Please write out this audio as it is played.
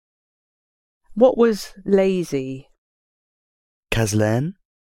What was lazy? كسلان.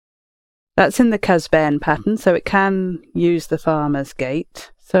 That's in the Kasban pattern, so it can use the farmer's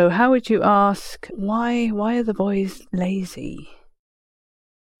gate. So how would you ask, why are the boys lazy?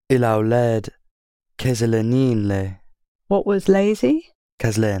 الأولاد كسلانين ليه. What was lazy?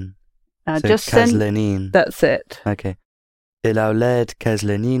 كسلان. Now So just send... كسلانين. That's it. Okay. الأولاد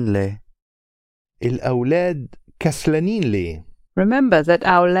كسلانين ليه. الأولاد كسلانين ليه. Remember that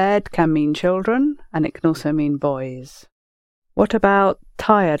أولاد can mean children, and it can also mean boys. What about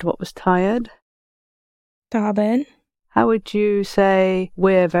tired? What was tired? تعبان. How would you say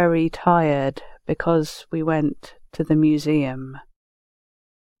we're very tired because we went to the museum?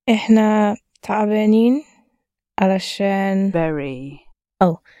 إحنا تعبانين علشان Very.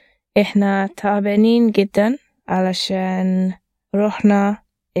 إحنا تعبانين جدا علشان رحنا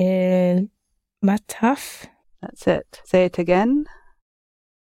المتحف. That's it. Say it again.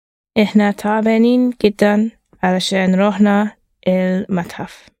 إحنا تعبانين جدا علشان رحنا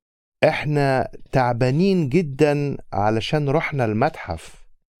المتحف. إحنا تعبانين جدا علشان رحنا المتحف.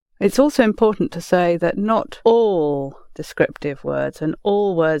 It's also important to say that not all descriptive words and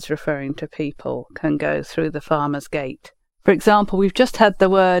all words referring to people can go through the farmer's gate. For example, we've just had the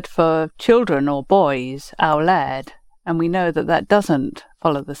word for children or boys, أولاد, and we know that that doesn't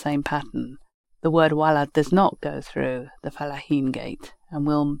follow the same pattern. The word walad does not go through the falahin gate, and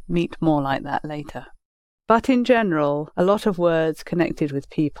we'll meet more like that later. But in general, a lot of words connected with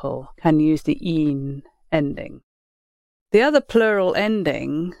people can use the in ending. The other plural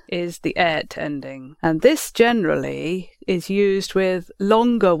ending is the et ending, and this generally is used with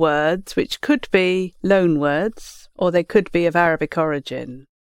longer words, which could be loan words, or they could be of Arabic origin.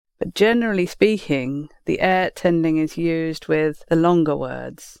 But generally speaking, the et ending is used with the longer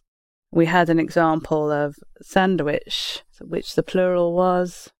words. We had an example of sandwich, which the plural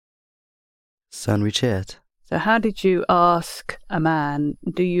was ساندويتشات. So how did you ask a man,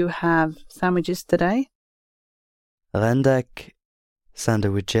 do you have sandwiches today? عندك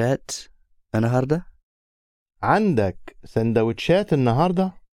ساندويتشات النهاردة؟ عندك سندوتشات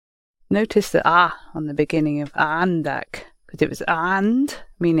النهاردة؟ Notice the on the beginning of عندك, because it was and,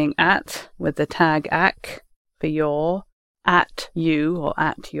 meaning at, with the tag ak for your, at you or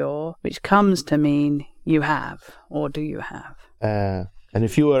at your, which comes to mean you have or do you have. And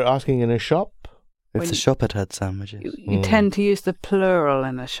if you were asking in a shop? If the shop had sandwiches. You tend to use the plural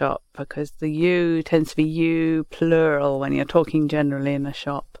in a shop because the you tends to be you plural when you're talking generally in a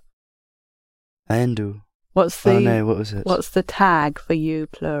shop. عنده. What's the no, what was it? What's the tag for you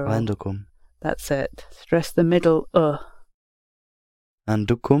plural? عندكم. That's it. Stress the middle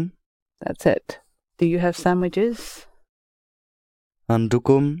عندكم. That's it. Do you have sandwiches?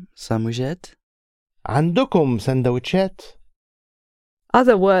 عندكم ساندويتشات؟ عندكم سندوتشات؟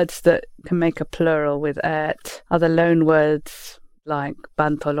 Other words that can make a plural with et are the loan words like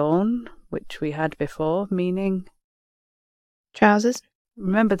pantalon, which we had before, meaning trousers.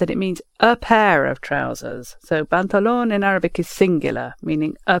 Remember that it means a pair of trousers. So pantalon in Arabic is singular,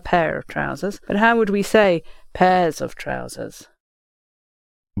 meaning a pair of trousers. But how would we say pairs of trousers?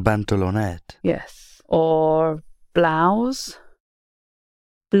 بنطلونات. Yes. Or blouse.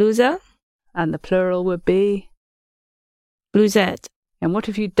 Blusa. And the plural would be? Blusette. And what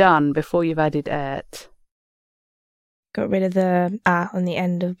have you done before you've added et? Got rid of the a on the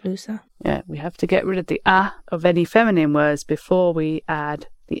end of blusa. Yeah, we have to get rid of the a of any feminine words before we add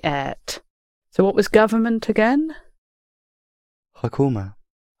the et. So what was government again? حكومة.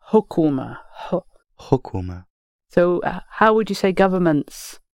 Hukuma. حكومة. So how would you say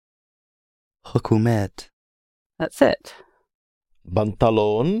governments? حكومات. That's it.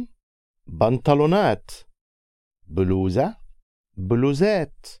 بنطلون بنطلونات بلوزة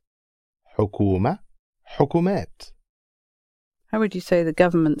بلوزات حكومة حكومات. How would you say the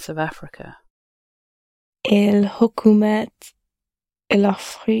governments of Africa? الحكومات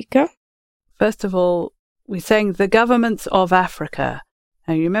الأفريقية. First of all, we're saying the governments of Africa.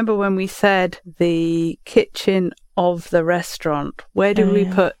 Now, you remember when we said the kitchen of the restaurant, where did we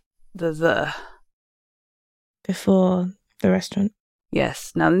put the? Before the restaurant.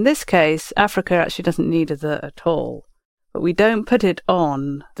 Yes. Now, in this case, Africa actually doesn't need a the at all. But we don't put it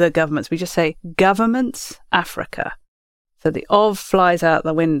on the governments. We just say governments, Africa. So the of flies out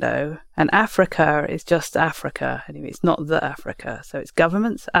the window, and Africa is just Africa. Anyway, it's not the Africa. So it's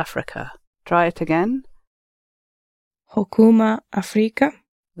governments, Africa. Try it again. حكومة أفريقيا.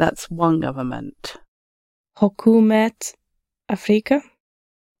 That's one government. حكومة أفريقيا.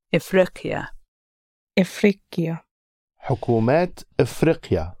 إفريقيا. إفريقيا. حكومات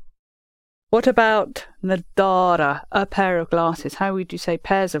إفريقيا. What about nadara, a pair of glasses? How would you say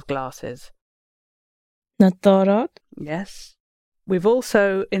pairs of glasses? نظارات. Yes. We've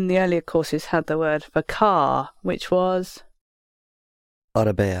also, in the earlier courses, had the word for car, which was...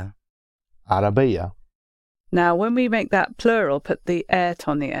 عربية. عربية. Now, when we make that plural, put the et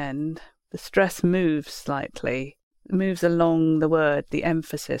on the end, the stress moves slightly. It moves along the word, the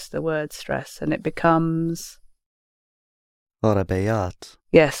emphasis, the word stress, and it becomes... عربيات.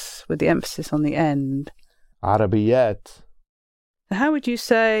 Yes, with the emphasis on the end. عربيات. How would you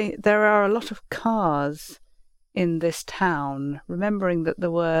say there are a lot of cars in this town, remembering that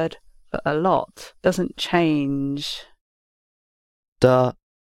the word for a lot doesn't change? دا.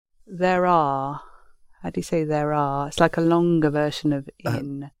 There are. How do you say there are? It's like a longer version of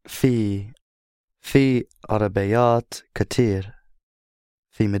in. في عربيات كتير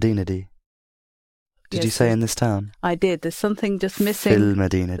في مدينة دي. Did you Yes, say in this town? I did. There's something just في missing.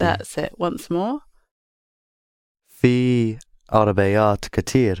 المدينة دي. That's it. Once more. في عربيات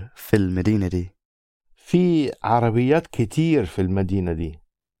كتير في المدينة دي. في عربيات كتير في المدينة دي.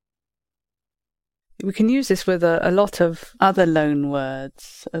 We can use this with a lot of other loan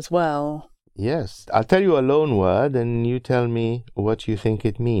words as well. Yes, I'll tell you a loan word and you tell me what you think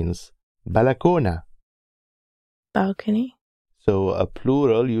it means. بلكونة. balcony. So a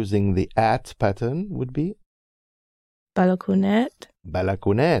plural using the at pattern would be بلكونات.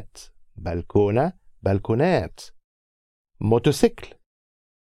 بلكونات. بلكونة. بلكونات. موتوسيكل.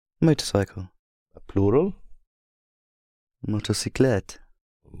 motorcycle. plural. موتوسيكلات.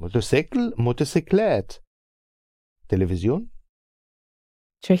 موتوسيكل. موتوسيكلات. تلفزيون.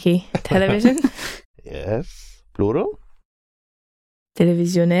 tricky. television. Yes, plural.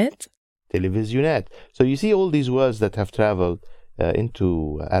 تلفزيونات. تلفزيونات. So you see all these words that have traveled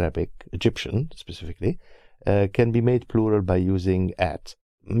into Arabic, Egyptian specifically, can be made plural by using at.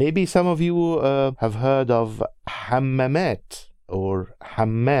 Maybe some of you have heard of hammamat or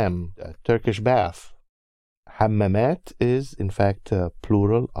hammam, Turkish bath. Hammamat is in fact a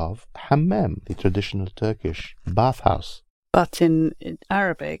plural of hammam, the traditional Turkish bathhouse. But in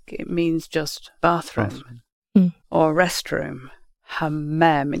Arabic, it means just bathroom or restroom.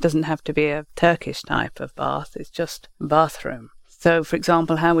 Hammam. It doesn't have to be a Turkish type of bath. It's just bathroom. So, for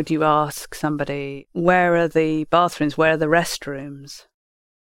example, how would you ask somebody, where are the bathrooms? Where are the restrooms?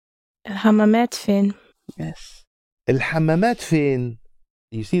 الحمامات فين؟ Yes. الحمامات فين?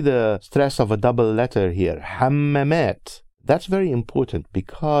 You see the stress of a double letter here. حمامات. That's very important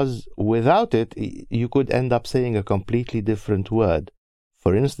because without it, you could end up saying a completely different word.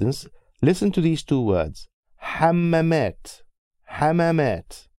 For instance, listen to these two words. حمامات.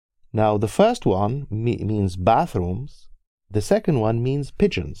 حمامات. Now, the first one means bathrooms. The second one means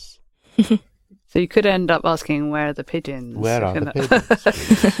pigeons. So you could end up asking, where are the pigeons? Where are the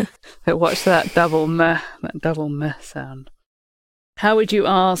pigeons? But watch that double meh sound. How would you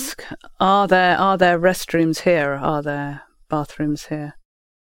ask, are there restrooms here? Are there bathrooms here?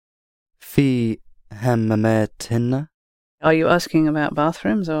 في حمامات هنا. Are you asking about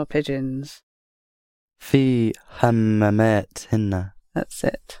bathrooms or pigeons? في حمامات هنا. That's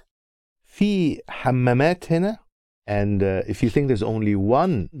it. في حمامات هنا. And if you think there's only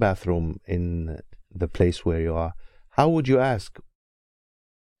one bathroom in the place where you are, how would you ask?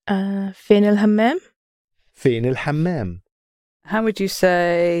 فين الحمام؟ فين الحمام? How would you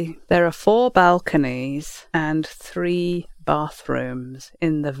say there are 4 balconies and 3 bathrooms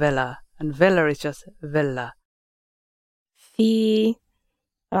in the villa? And villa is just villa. في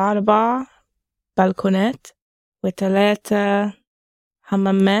 4 بلكونات و3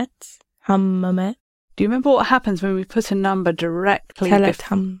 حمامات. Do you remember what happens when we put a number directly?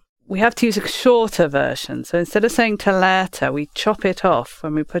 We have to use a shorter version. So instead of saying talata, we chop it off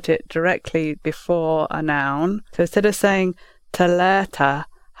when we put it directly before a noun. So instead of saying talata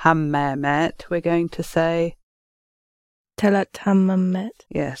hammamet, we're going to say 3 حمامات.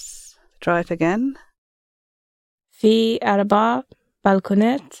 Yes. Try it again. في 4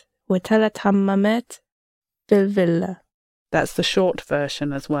 بلكونات و3 حمامات في الفيلا. That's the short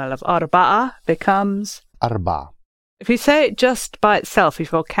version as well of arba'a becomes أربعة. If you say it just by itself,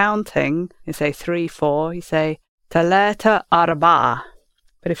 if you're counting, you say 3, 4, you say talata arba'a.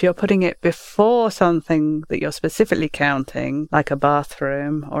 But if you're putting it before something that you're specifically counting, like a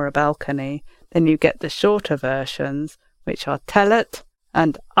bathroom or a balcony, then you get the shorter versions, which are talat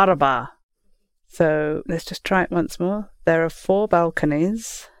and arba. So let's just try it once more. There are 4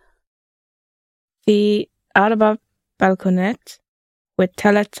 balconies. في 4 بلكونات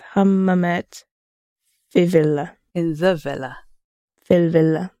و3 حمامات في فيلا. In the villa. في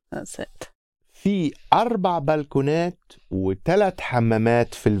الفيلا. That's it. في 4 بلكونات و3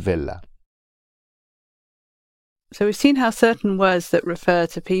 حمامات في الفيلا. So we've seen how certain words that refer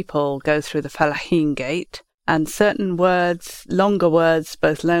to people go through the Falahin gate, and certain words, longer words,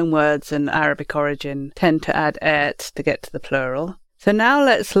 both loan words and Arabic origin, tend to add et to get to the plural. So now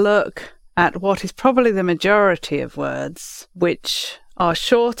let's look at what is probably the majority of words, which are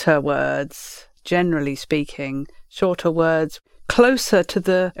shorter words, generally speaking, shorter words closer to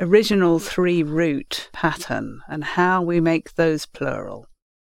the original 3-root pattern, and how we make those plural.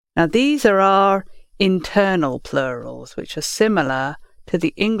 Now these are our internal plurals, which are similar to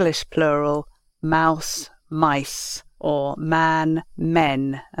the English plural mouse, mice, or man,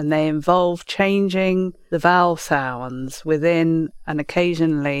 men, and they involve changing the vowel sounds within and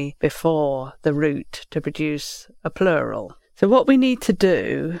occasionally before the root to produce a plural. So what we need to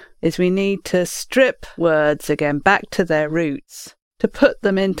do is we need to strip words again back to their roots to put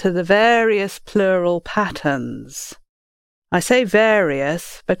them into the various plural patterns. I say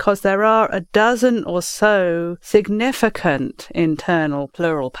various because there are a dozen or so significant internal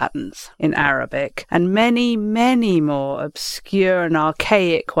plural patterns in Arabic, and many, many more obscure and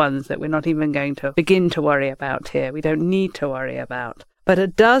archaic ones that we're not even going to begin to worry about here. We don't need to worry about. But a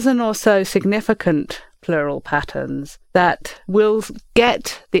dozen or so significant plural patterns that will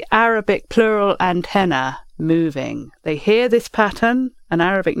get the Arabic plural antenna moving. They hear this pattern, an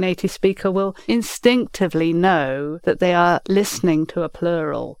Arabic native speaker will instinctively know that they are listening to a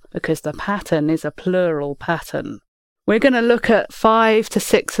plural because the pattern is a plural pattern. We're going to look at 5 to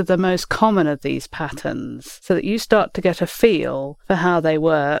 6 of the most common of these patterns so that you start to get a feel for how they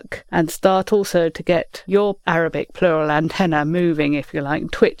work and start also to get your Arabic plural antenna moving, if you like,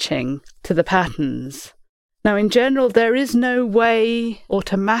 twitching to the patterns. Now, in general, there is no way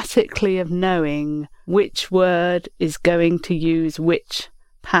automatically of knowing which word is going to use which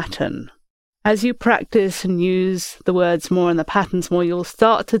pattern. As you practice and use the words more and the patterns more, you'll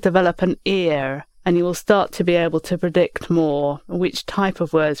start to develop an ear and you will start to be able to predict more which type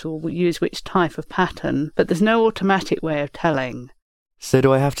of words will use which type of pattern, but there's no automatic way of telling. So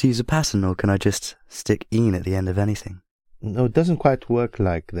do I have to use a pattern, or can I just stick "een" at the end of anything? No, it doesn't quite work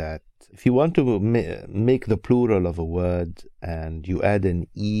like that. If you want to make the plural of a word and you add an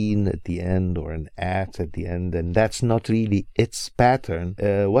 "een" at the end or an "at" at the end, and that's not really its pattern,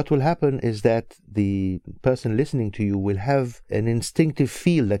 what will happen is that the person listening to you will have an instinctive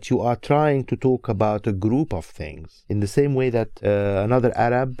feel that you are trying to talk about a group of things. In the same way that another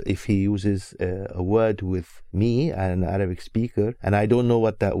Arab, if he uses a word with me, an Arabic speaker, and I don't know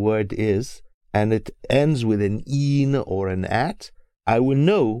what that word is, and it ends with an "een" or an "at," I will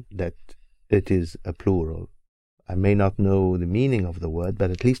know that it is a plural. I may not know the meaning of the word,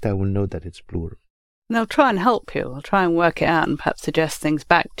 but at least I will know that it's plural. And they'll try and help you. They'll try and work it out and perhaps suggest things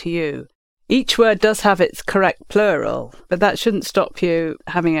back to you. Each word does have its correct plural, but that shouldn't stop you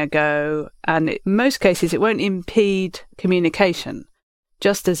having a go. And in most cases, it won't impede communication.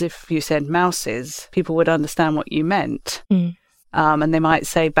 Just as if you said mouses, people would understand what you meant. And they might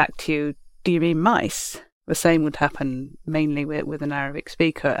say back to you, "Do you mean mice?" The same would happen mainly with an Arabic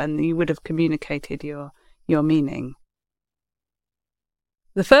speaker, and you would have communicated your meaning.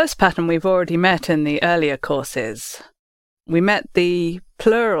 The first pattern we've already met in the earlier courses. We met the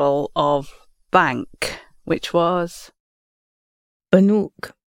plural of bank, which was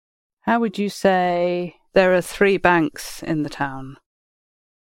بنوك. How would you say there are 3 banks in the town?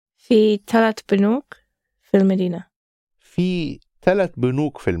 في 3 بنوك في المدينة. في 3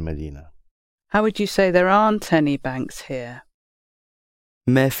 بنوك في المدينة. How would you say there aren't any banks here?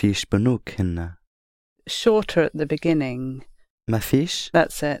 ما فيش بنوك هنا. Shorter at the beginning. ما فيش.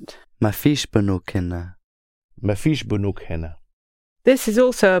 That's it. ما فيش بنوك هنا. ما فيش بنوك هنا. This is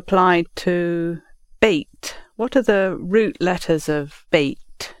also applied to bait. What are the root letters of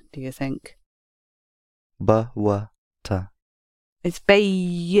bait, do you think? با و تا. It's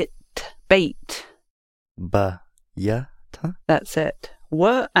bait. Bait. با يا تا. That's it.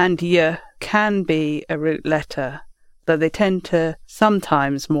 W and y can be a root letter, though they tend to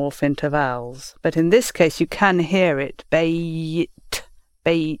sometimes morph into vowels. But in this case, you can hear it. Bait,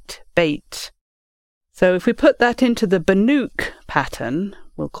 bait, bait. So if we put that into the Banuk pattern,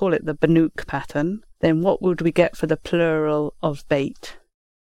 we'll call it the Banuk pattern, then what would we get for the plural of bait?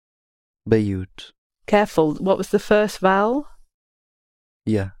 بيوت. Careful, what was the first vowel?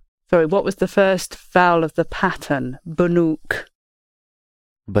 يا. Sorry, what was the first vowel of the pattern? Banuk.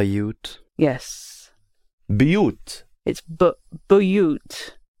 بيوت. Yes. بيوت. It's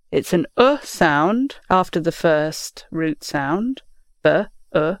buyut. It's an sound after the first root sound,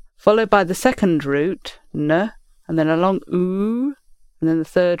 followed by the second root, n, and then a long oo, and then the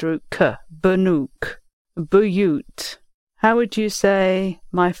third root, k, banuk, buyut. How would you say,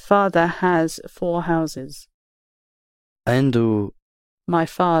 my father has 4 houses? عنده My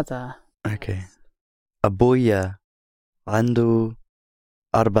father. okay. أبويا عنده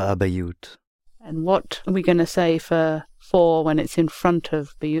 4 بيوت. And what are we going to say for 4 when it's in front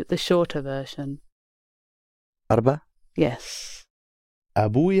of the shorter version? 4 Yes.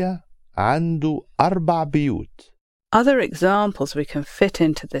 أبويا عنده 4 بيوت. Other examples we can fit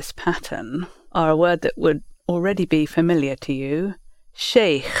into this pattern are a word that would already be familiar to you,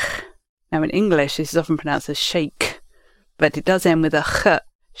 sheikh. Now in English this is often pronounced as sheikh, but it does end with a ch,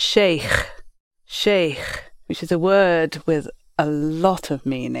 sheikh, sheikh, which is a word with a lot of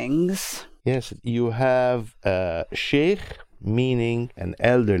meanings. Yes, you have a sheikh, meaning an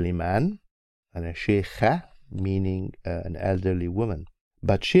elderly man, and a sheikha, meaning an elderly woman.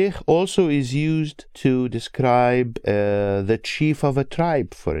 But sheikh also is used to describe the chief of a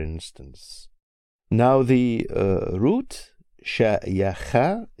tribe, for instance. Now the root,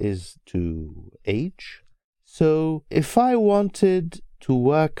 shayakha, is to age. So if I wanted to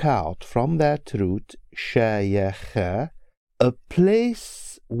work out from that root, shayakha, a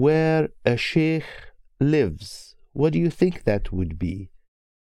place where a sheikh lives, what do you think that would be?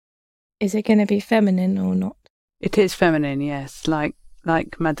 Is it going to be feminine or not? It is feminine, yes, like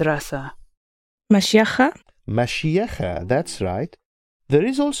madrasa. Mashiacha? Mashiacha, that's right. There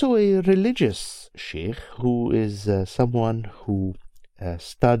is also a religious sheikh who is someone who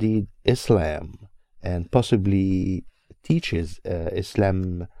studied Islam and possibly teaches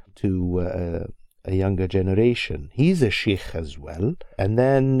Islam to a younger generation. He's a sheikh as well. And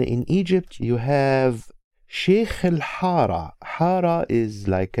then in Egypt you have Sheikh al-Hara. Hara is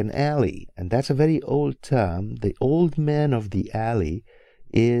like an alley, and that's a very old term. The old man of the alley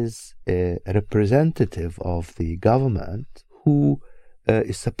is a representative of the government who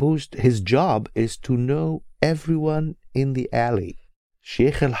is supposed, his job is to know everyone in the alley.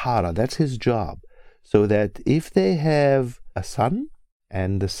 Sheikh al-Hara, that's his job. So that if they have a son,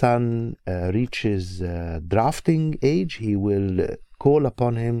 and the son reaches drafting age, he will call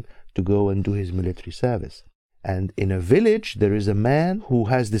upon him to go and do his military service. And in a village, there is a man who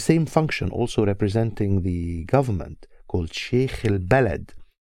has the same function, also representing the government, called Sheikh al-Balad.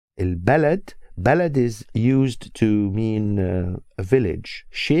 Al-Balad, Balad is used to mean a village.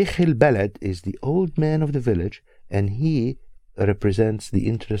 Sheikh al-Balad is the old man of the village, and he represents the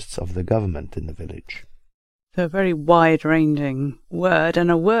interests of the government in the village. So a very wide-ranging word,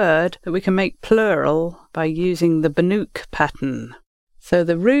 and a word that we can make plural by using the Banuk pattern. So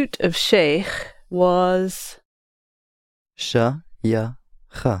the root of sheikh was... شيخة.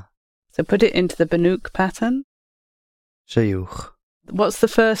 So put it into the Banuk pattern. شيوخ. What's the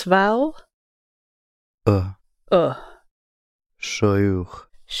first vowel? شيوخ.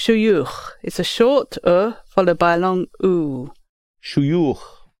 Shuyuch. It's a short followed by a long u. Shuyuch.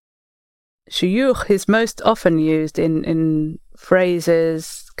 Shuyuch is most often used in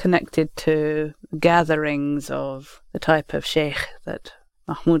phrases connected to gatherings of the type of sheikh that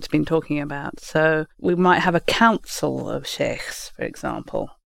Mahmoud's been talking about. So we might have a council of sheikhs, for example.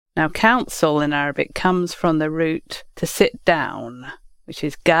 Now, council in Arabic comes from the root to sit down, which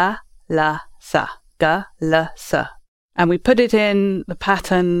is ga-la-sa. Ga-la-sa. And we put it in the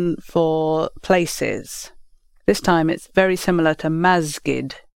pattern for places. This time it's very similar to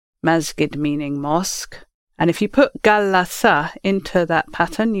masjid. Masjid meaning mosque. And if you put galasa into that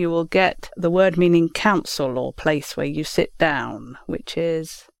pattern, you will get the word meaning council or place where you sit down, which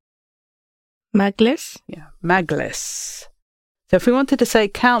is... Majlis? Yeah, majlis. So if we wanted to say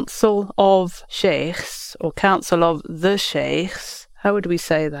council of sheikhs or council of the sheikhs, how would we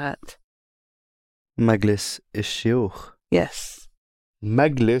say that? مجلس الشيوخ. Yes.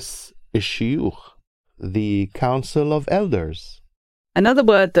 Majlis Ishiyuch, the council of elders. Another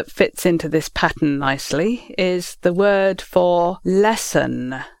word that fits into this pattern nicely is the word for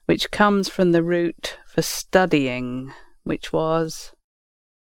lesson, which comes from the root for studying, which was...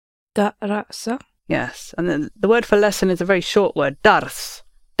 Darasa? Yes, and then the word for lesson is a very short word, dars.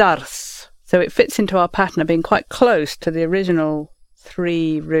 Dars. So it fits into our pattern of being quite close to the original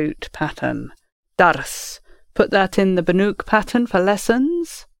 3-root pattern. Dars. Put that in the Banuk pattern for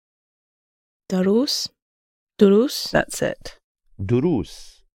lessons. Darus? Durus? That's it.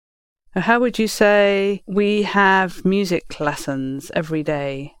 Durus. How would you say we have music lessons every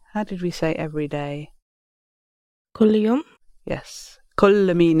day? How did we say every day? كل يوم? Yes.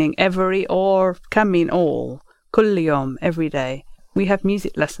 Kull meaning every, or can mean all. Kull yom, every day. We have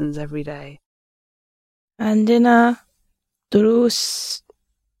music lessons every day. عندنا دروس.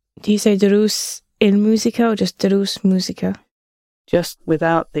 Do you say دروس الموسيقى or just دروس موسيقى? Just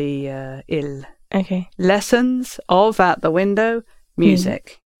without the il. Okay. Lessons of out the window,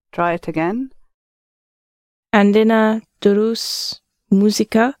 music. Try it again. عندنا دروس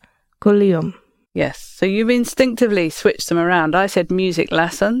موسيقى كل يوم. Yes, so you've instinctively switched them around. I said music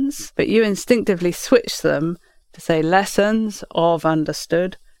lessons, but you instinctively switched them to say lessons of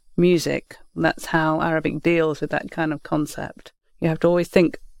understood music. That's how Arabic deals with that kind of concept. You have to always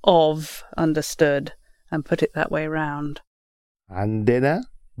think of understood and put it that way round. عندنا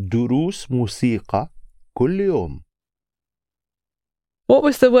دروس موسيقى كل يوم. What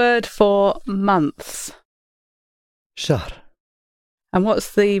was the word for months? شهر. And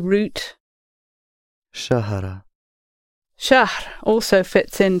what's the root? شهر. Shahr also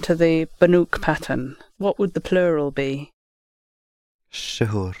fits into the Banuk pattern. What would the plural be?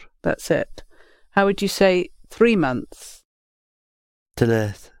 شهور. That's it. How would you say 3 months?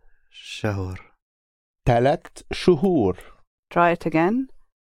 3 شهور. 3 شهور. Try it again.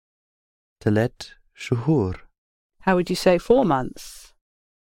 3 شهور. How would you say 4 months?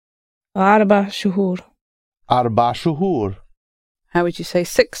 4 شهور. 4 شهور. How would you say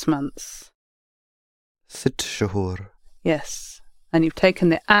 6 months? 6 شهور. Yes. And you've taken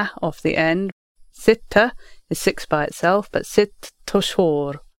the a off the end. Sitta is 6 by itself, but sit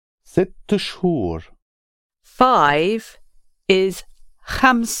tushur. 6 شهور. 5 is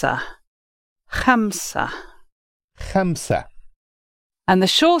khamsa. Khamsa. 5. And the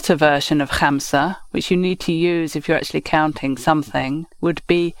shorter version of khamsa, which you need to use if you're actually counting something, would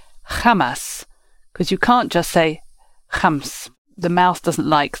be khamas, because you can't just say khams. The mouth doesn't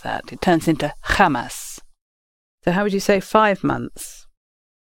like that. It turns into khamas. So how would you say 5 months?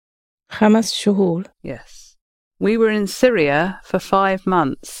 5 شهور. Yes. We were in Syria for 5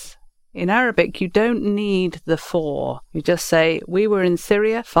 months. In Arabic, you don't need the 4. You just say, we were in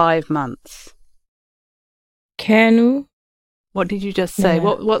Syria 5 months. كانوا. What did you just say?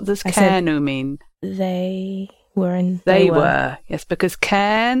 No, What does I said kanu mean? They were in. They were. Yes, because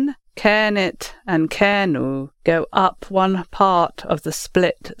kanit, and kanu go up one part of the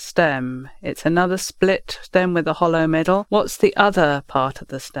split stem. It's another split stem with a hollow middle. What's the other part of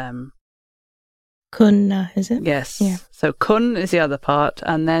the stem? كنا, is it? Yes. Yeah. So kun is the other part,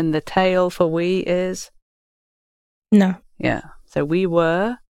 and then the tail for we is? No. Yeah. So we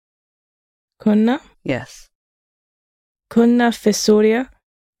were? كنا. Yes. كنا في سوريا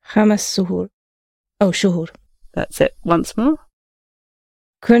 5 شهور. أو شهور. That's it. Once more.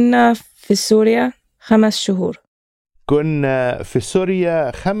 كنا في سوريا 5 شهور. كنا في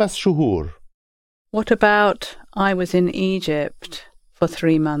سوريا 5 شهور. What about I was in Egypt for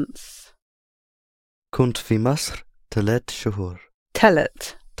 3 months? كنت في مصر 3 شهور. Tell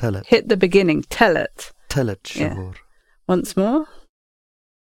it. 3 Hit the beginning. Tell it. 3 شهور. Once more.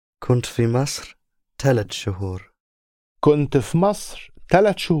 كنت في مصر 3 شهور. كنت في مصر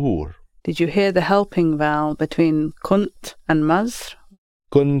 3 شهور. Did you hear the helping vowel between kunt and mazr?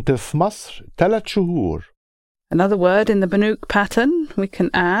 كنت في مصر 3 شهور. Another word in the Banuk pattern we can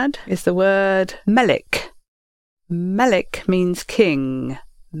add is the word melik. Melik means king.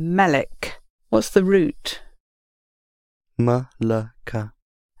 Melik. What's the root? ملكة.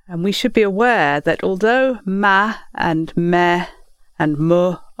 And we should be aware that although ma and meh and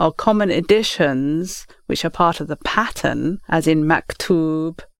mu are common additions which are part of the pattern, as in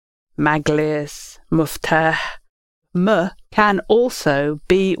maktub, majlis, muftah, m can also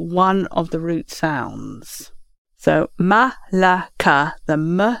be one of the root sounds. So ma-la-ka, the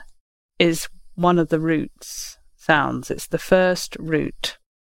m is one of the roots sounds. It's the first root.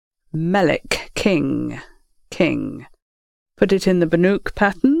 Melik, king, king. Put it in the Banuk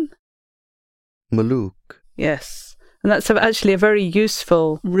pattern. ملوك. Yes. And that's actually a very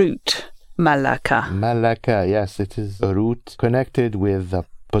useful root, malaka. Malaka, yes, it is a root connected with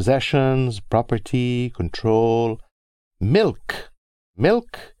possessions, property, control. Milk.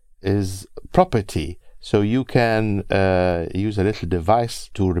 Milk is property. So you can use a little device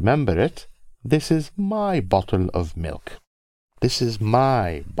to remember it. This is my bottle of milk. This is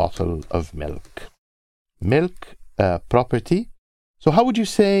my bottle of milk. Milk, property. So how would you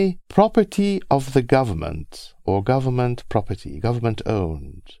say property of the government or government property, government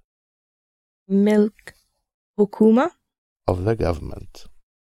owned? ملك حكومة. Of the government.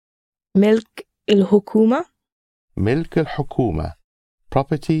 ملك الحكومة. ملك الحكومة.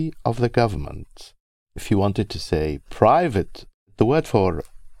 Property of the government. If you wanted to say private, the word for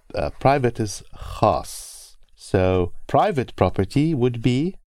private is khas. So private property would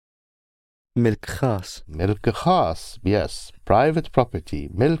be ملك خاص. ملك خاص. Yes, private property.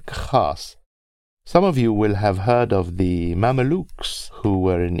 ملك خاص. Some of you will have heard of the Mamelukes who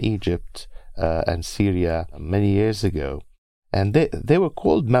were in Egypt and Syria many years ago. And they were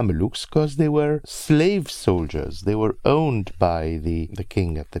called Mamelukes because they were slave soldiers. They were owned by the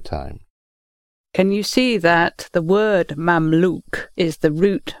king at the time. Can you see that the word mamluk is the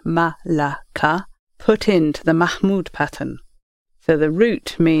root malaka put into the Mahmud pattern? So the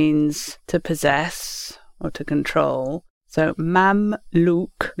root means to possess or to control. So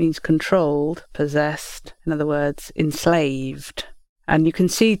mamluk means controlled, possessed, in other words, enslaved. And you can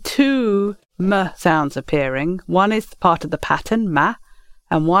see two m sounds appearing. One is part of the pattern, ma,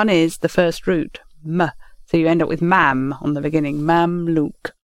 and one is the first root, m. So you end up with mam on the beginning,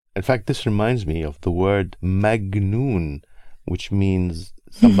 mamluk. In fact, this reminds me of the word magnoon, which means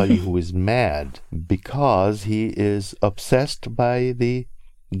somebody who is mad because he is obsessed by the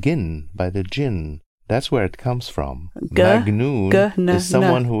by the jinn. That's where it comes from. Magnoon is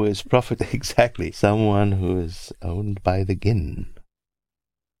someone who is exactly, someone who is owned by the jinn.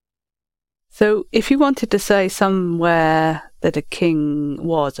 So if you wanted to say somewhere that a king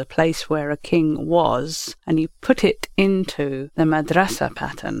was, a place where a king was, and you put it into the madrasa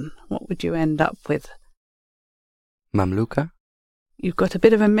pattern, what would you end up with? Mamluka? You've got a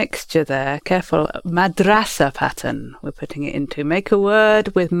bit of a mixture there. Careful. Madrasa pattern we're putting it into. Make a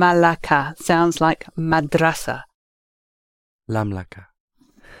word with malaka. Sounds like madrasa. Lamlaka.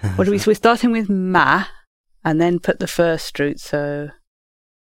 What do we? So we're starting with ma, and then put the first root. So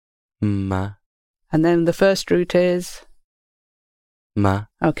Ma. And then the first root is Ma.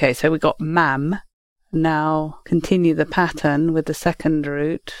 Okay, so we got mam. Now continue the pattern with the second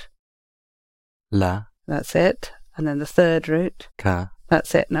root. La. That's it. And then the third root. Ka.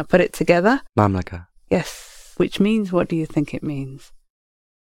 That's it. Now put it together. Mamlaka. Yes. Which means, what do you think it means?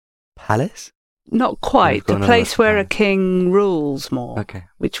 Palace? Not quite. A place where a king rules more. Okay.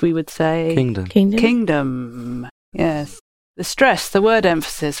 Which we would say... Kingdom. Kingdom. Yes. The stress, the word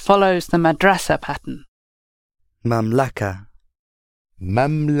emphasis, follows the madrasa pattern. Mamlaka.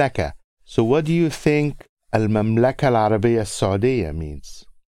 Mamlaka. So what do you think Al-Mamlaka Al-Arabiya Al-Saudiya means?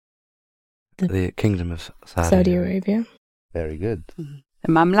 The Kingdom of Saudi Arabia. Very good. The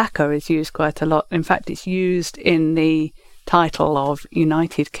Mamlaka is used quite a lot. In fact, it's used in the title of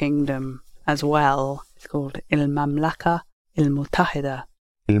United Kingdom as well. It's called Il-Mamlaka Il-Muttahida.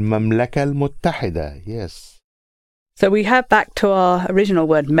 Il-Mamlaka Al-Muttahida, yes. So we have back to our original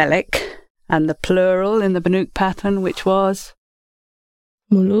word melik and the plural in the Banuk pattern, which was?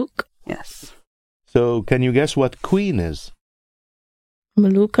 Muluk. Yes. So can you guess what queen is?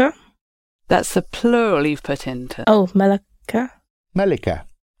 Maluka. That's the plural you've put into. Oh, Malaka. Malika.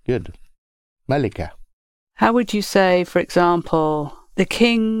 Good. Malika. How would you say, for example, the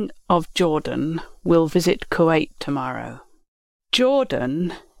king of Jordan will visit Kuwait tomorrow?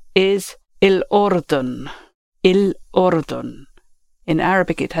 Jordan is Il-Ordun. Il-Ordun. In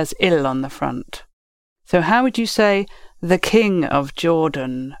Arabic it has il on the front. So how would you say the king of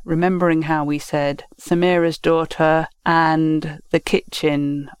Jordan, remembering how we said Samira's daughter and the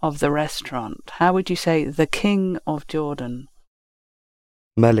kitchen of the restaurant? How would you say the king of Jordan?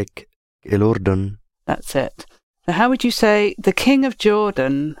 Malik il-Urdun. That's it. So how would you say the king of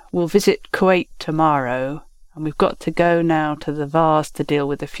Jordan will visit Kuwait tomorrow? And we've got to go now to the vase to deal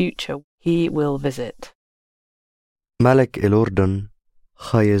with the future. He will visit. Malik il-Urdun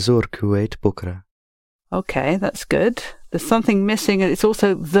khayazur Kuwait bukra. Okay, that's good. There's something missing. It's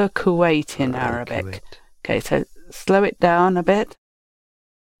also the Kuwait in Arabic. Kuwait. Okay, so slow it down a bit.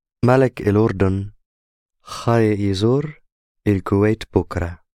 Malik il-Urdun khayazur il-Kuwait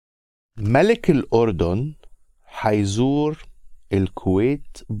bukra. Malik al-Urdun حيزور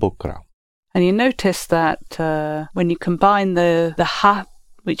الكويت بكرة. And you notice that when you combine the ha,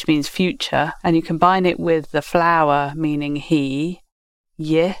 which means future, and you combine it with the flower, meaning he,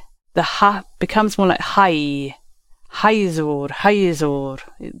 ye, the ha becomes more like hay. Hayzur, hayzur.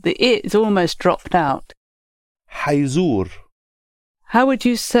 The it is almost dropped out. حيزور. How would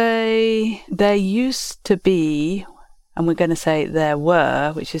you say there used to be, and we're going to say there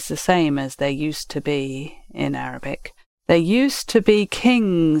were, which is the same as there used to be in Arabic. There used to be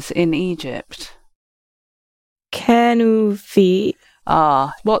kings in Egypt. Kanu fi.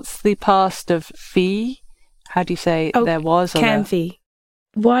 What's the past of fi? How do you say there was? Can fi.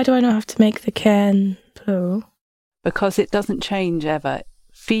 Why do I not have to make the can plural? Because it doesn't change ever.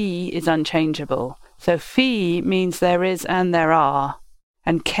 Fi is unchangeable. So fi means there is and there are.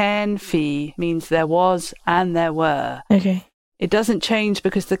 And can fi means there was and there were. Okay. It doesn't change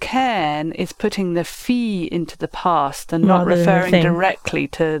because the can is putting the fi into the past and not referring directly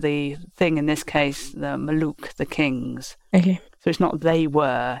to the thing, in this case, the Maluk, the kings. Okay. So it's not they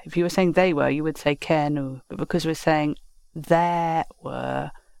were. If you were saying they were, you would say kanu. But because we're saying there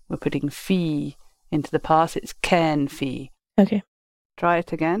were, we're putting fi into the past. It's can fi. Okay. Try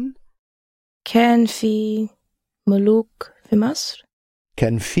it again. Can fi Maluk fi Masr?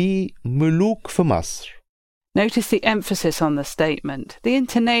 كان في ملوك في مصر. Notice the emphasis on the statement. The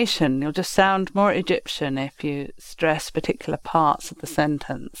intonation, you'll just sound more Egyptian if you stress particular parts of the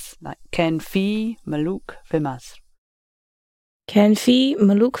sentence, like كان في ملوك في مصر. كان في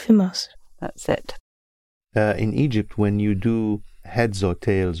ملوك في مصر. That's it. In Egypt, when you do heads or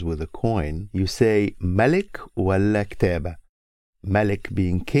tails with a coin, you say ملك ولا كتابة. ملك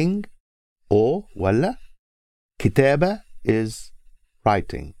being king, or ولا كتابة is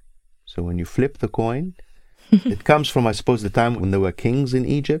writing. So when you flip the coin, it comes from, I suppose, the time when there were kings in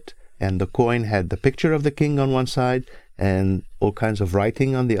Egypt, and the coin had the picture of the king on one side and all kinds of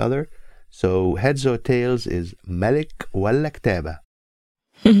writing on the other. So heads or tails is ملك ولا كتابة.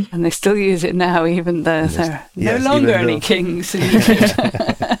 And they still use it now, even though there are no Yes, longer even any though- kings in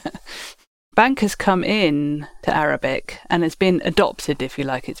Egypt. Bank has come in to Arabic and has been adopted, if you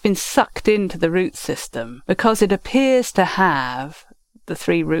like. It's been sucked into the root system because it appears to have the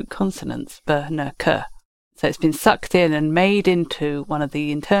three root consonants, b, n, k. So it's been sucked in and made into one of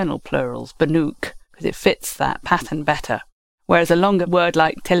the internal plurals, banuk, because it fits that pattern better. Whereas a longer word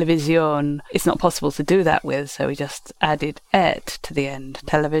like television, it's not possible to do that with, so we just added et to the end,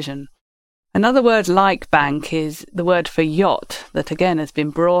 television. Another word like bank is the word for yacht, that again has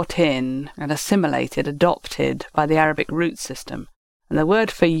been brought in and assimilated, adopted by the Arabic root system. And the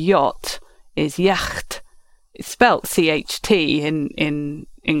word for yacht is yacht. It's spelt CHT in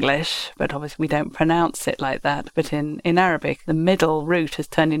English, but obviously we don't pronounce it like that. But in Arabic, the middle root has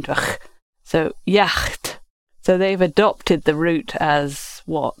turned into a ch. So yacht. So they've adopted the root as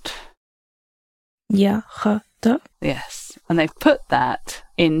what? يخت. Yes. And they've put that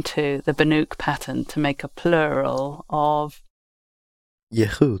into the Banuk pattern to make a plural of,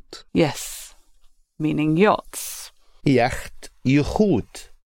 يخوت. yes, meaning yachts. يخت يخوت.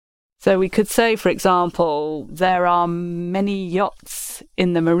 So we could say, for example, there are many yachts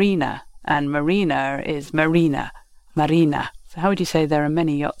in the marina, and marina is marina. So how would you say there are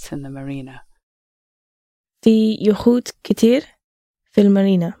many yachts in the marina? في يخوت كتير في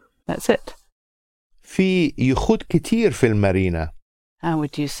المارينا. That's it. في يخوت كتير في المارينا. How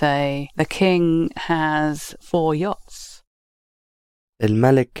would you say the king has 4 yachts?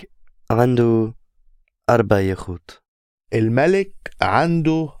 الملك عنده 4 يخوت. الملك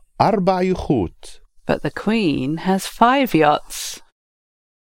عنده 4 يخوت. But the queen has 5 yachts.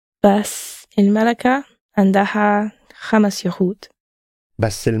 بس الملكة عندها 5 يخوت.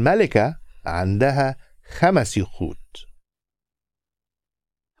 بس الملكة عندها 5 يخوت.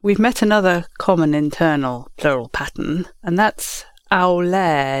 We've met another common internal plural pattern, and that's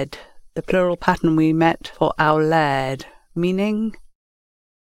أولاد. The plural pattern we met for أولاد, meaning,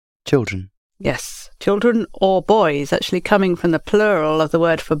 Children. yes, children or boys, actually coming from the plural of the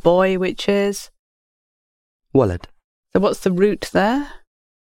word for boy, which is, ولد. so what's the root there?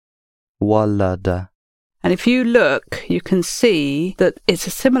 ولد. And if you look, you can see that it's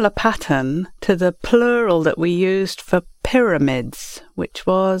a similar pattern to the plural that we used for pyramids, which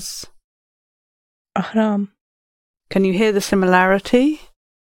was... أهرام. Can you hear the similarity?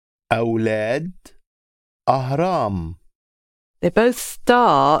 أولاد أهرام. They both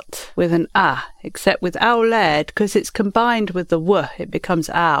start with an a, except with أولاد, because it's combined with the w, it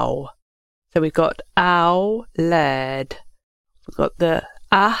becomes ow. So we've got أولاد. We've got the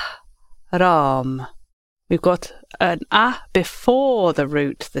ahram. We've got an a before the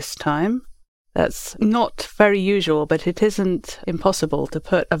root this time. That's not very usual, but it isn't impossible to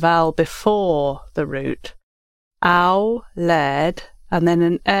put a vowel before the root. Awlad, and then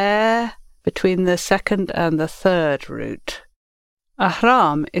an air between the second and the third root.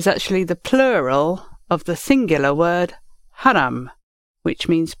 Ahram is actually the plural of the singular word haram, which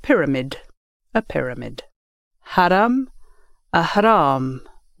means pyramid, a pyramid. Haram, ahram,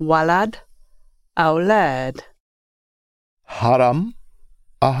 walad, أولاد. حرم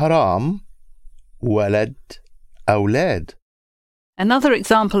أهرام ولد أولاد. Another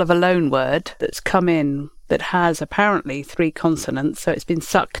example of a loan word that's come in that has apparently 3 consonants, so it's been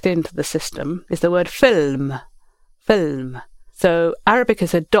sucked into the system, is the word film. Film. So Arabic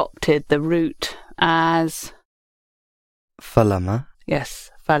has adopted the root as, فلما. yes,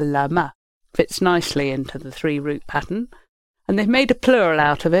 falama. Fits nicely into the 3 root pattern. And they've made a plural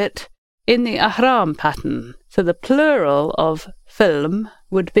out of it in the ahram pattern. So the plural of film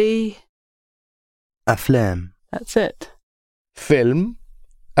would be... أفلام. That's it. فيلم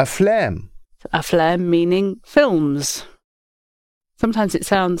أفلام. Aflam meaning films. Sometimes it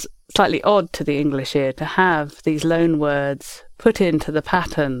sounds slightly odd to the English ear to have these loan words put into the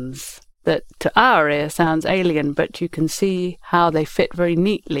patterns that to our ear sounds alien, but you can see how they fit very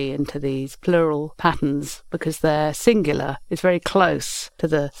neatly into these plural patterns because their singular is very close to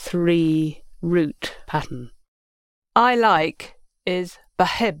the 3 root pattern. I like is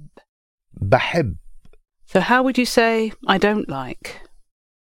bahib. بحب. So how would you say I don't like?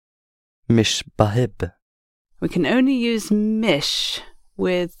 مش بحب. We can only use mish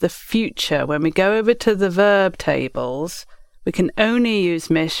with the future. When we go over to the verb tables, we can only use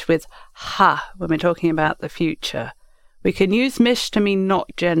mish with ha when we're talking about the future. We can use mish to mean not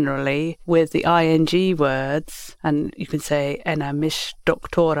generally with the ing words, and you can say, ena mish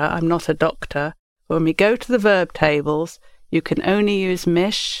doctora, I'm not a doctor. When we go to the verb tables, you can only use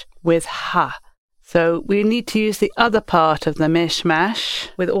mish with ha. So we need to use the other part of the mishmash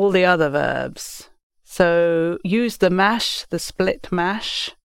with all the other verbs. So use the mash, the split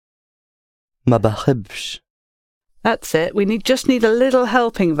mash. ما بحبش. That's it. We just need a little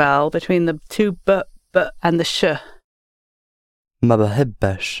helping vowel between the 2 b and the sh. ما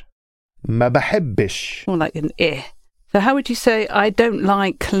بحبش. ما بحبش. More like an I. So how would you say, I don't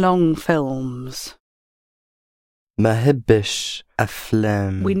like long films? ما بحبش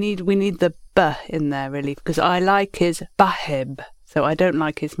أفلام. We need the b in there, really, because I like is bahib. So I don't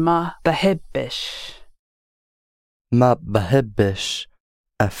like is ma bahibbish. ما بحبش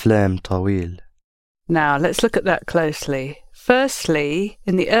أفلام طويل. Now, let's look at that closely. Firstly,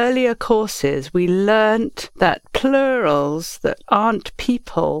 in the earlier courses, we learnt that plurals that aren't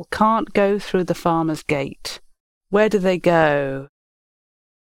people can't go through the farmer's gate. Where do they go?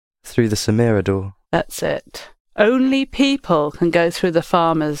 Through the Samira door. That's it. Only people can go through the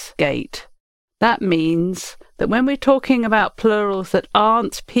farmer's gate. That means that when we're talking about plurals that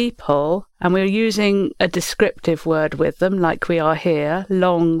aren't people, and we're using a descriptive word with them, like we are here,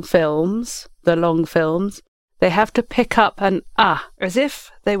 long films, the long films, they have to pick up an as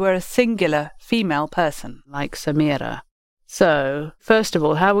if they were a singular female person, like Samira. So, first of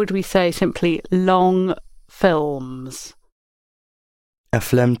all, how would we say simply long films?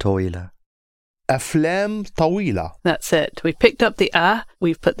 أفلام طويلة. أفلام طويلة. That's it. We've picked up the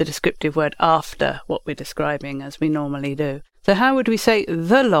we've put the descriptive word after what we're describing as we normally do. So how would we say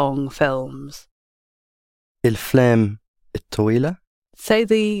the long films? الأفلام الطويلة. Say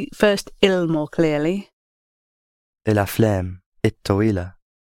the first il more clearly. الأفلام الطويلة.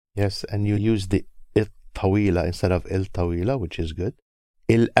 Yes, and you use the الطويلة instead of الطويلة, which is good.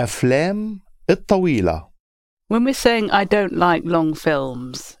 الأفلام الطويلة. When we're saying I don't like long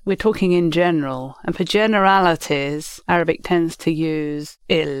films, we're talking in general. And for generalities, Arabic tends to use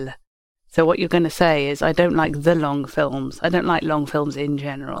il. So what you're going to say is, I don't like the long films. I don't like long films in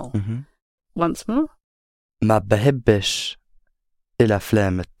general. Mm-hmm. Once more. ما بحبش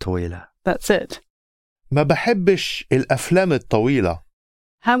الأفلام الطويلة. That's it. ما بحبش الأفلام الطويلة.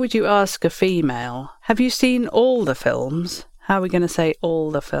 How would you ask a female, have you seen all the films? How are we going to say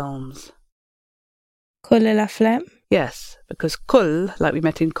all the films? كل الأفلام. Yes, because kul, like we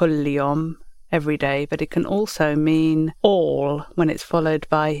met in كل يوم, every day, but it can also mean all when it's followed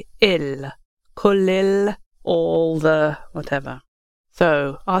by il. Kullil, all the whatever.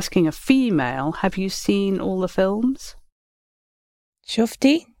 So, asking a female, have you seen all the films?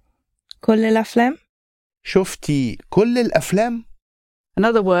 شفتي كل الأفلام. شفتي كل الأفلام.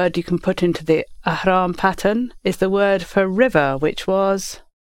 Another word you can put into the ahram pattern is the word for river, which was...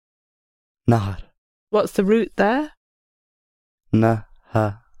 نهر. What's the root there?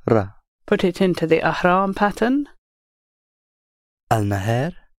 نهر. Put it into the ahram pattern.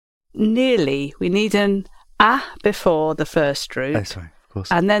 النهار. Nearly. We need an before the first root. Oh, sorry, of course.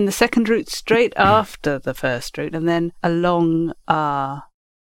 And then the second root straight after the first root, and then a long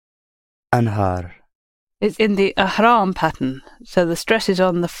أنهار. It's in the ahram pattern, so the stress is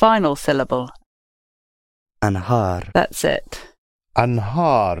on the final syllable. أنهار. That's it.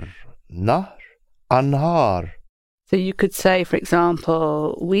 أنهار. نهر. أنهار. So you could say, for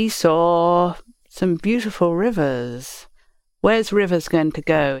example, we saw some beautiful rivers. Where's rivers going to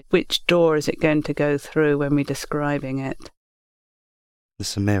go? Which door is it going to go through when we're describing it? The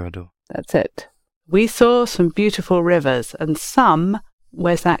Samira door. That's it. We saw some beautiful rivers, and some,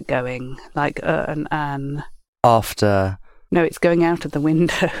 where's that going? Like and an. After. No, it's going out of the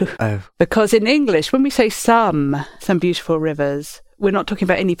window. Oh. Because in English, when we say some beautiful rivers, we're not talking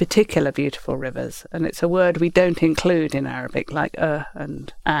about any particular beautiful rivers. And it's a word we don't include in Arabic, like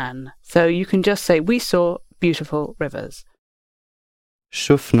and an. So you can just say, we saw beautiful rivers.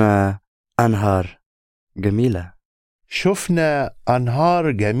 شفنا أنهار جميلة. شفنا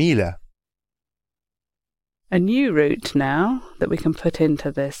أنهار جميلة. A new root now that we can put into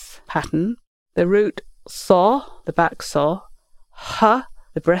this pattern. The root so, the back so, ha,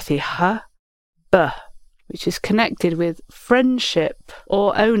 the breathy ha, b, which is connected with friendship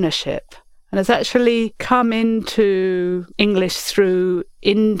or ownership, and has actually come into English through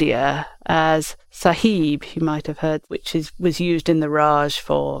India as sahib, you might have heard, which was used in the Raj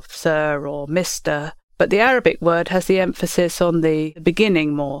for sir or mister. But the Arabic word has the emphasis on the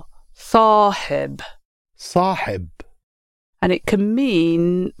beginning more, sahib. Sahib. And it can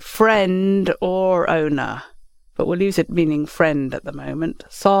mean friend or owner, but we'll use it meaning friend at the moment,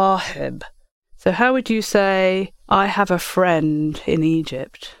 sahib. So how would you say, I have a friend in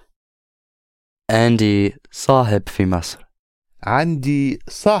Egypt? عندي صاحب في مصر. عندي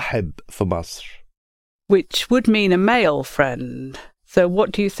صاحب في مصر. Which would mean a male friend. So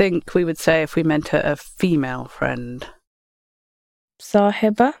what do you think we would say if we meant a female friend?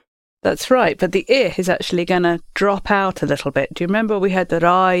 صاحبة. That's right, but the I is actually going to drop out a little bit. Do you remember we had the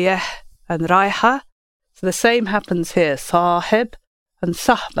rayeh and raiha? So the same happens here, sahib and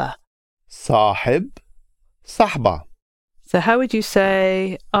sahba. Sahib, sahba. So how would you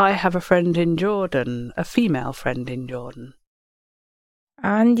say, I have a friend in Jordan, a female friend in Jordan?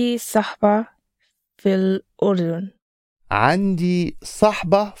 عندي صحبة في الأردن. عندي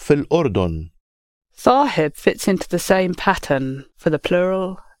صحبة في الأردن. Sahib fits into the same pattern for the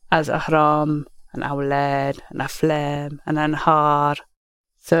plural as ahram and awlad and aflam and anhar.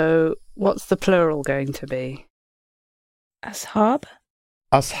 So what's the plural going to be? أصحاب.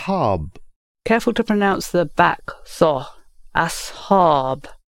 أصحاب. Careful to pronounce the back so. Ashab.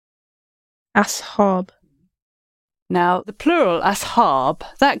 أصحاب. Now, the plural ashab,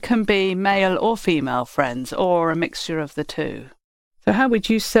 that can be male or female friends, or a mixture of the two. So how would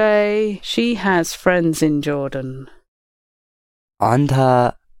you say she has friends in Jordan?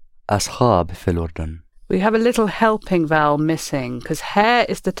 عندها أصحاب في الأردن. We have a little helping vowel missing, because hair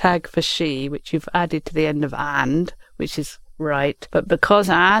is the tag for she, which you've added to the end of and, which is right. But because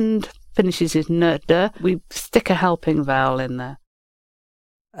and finishes with n, we stick a helping vowel in there.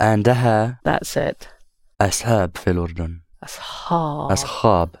 عندها That's it. أصحاب في الأردن. أصحاب.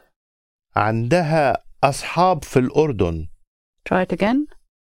 أصحاب. عندها أصحاب في الأردن. Try it again.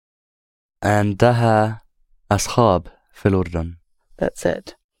 عندها أصحاب في الأردن. That's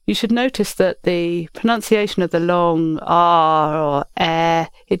it. You should notice that the pronunciation of the long R or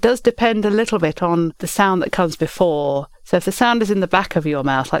it does depend a little bit on the sound that comes before. So if the sound is in the back of your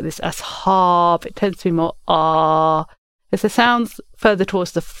mouth, like this ashab, it tends to be more R. If the sound's further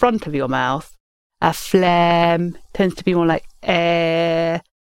towards the front of your mouth, aflam, tends to be more like It's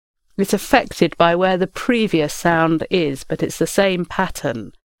affected by where the previous sound is, but it's the same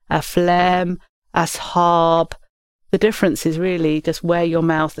pattern. Aflam, ashab. The difference is really just where your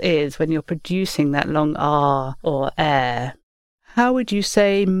mouth is when you're producing that long R or air. How would you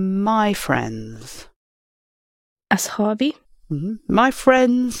say my friends? أصحابي. My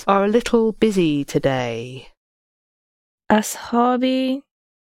friends are a little busy today. أصحابي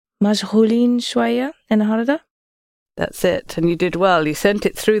مشغولين شوية النهاردة. That's it, and you did well. You sent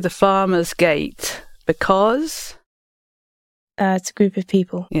it through the farmer's gate because? It's a group of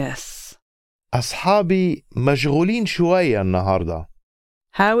people. Yes. أصحابي مشغولين شوية النهاردة.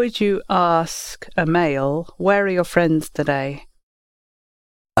 How would you ask a male, where are your friends today?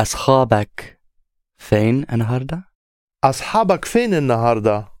 أصحابك فين النهاردة؟ أصحابك فين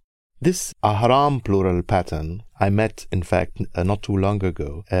النهاردة? This ahram plural pattern I met, in fact, not too long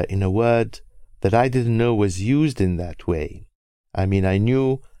ago, in a word that I didn't know was used in that way. I mean, I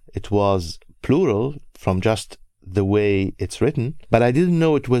knew it was plural from just the way it's written, but I didn't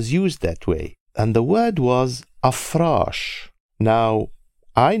know it was used that way. And the word was afrash. Now,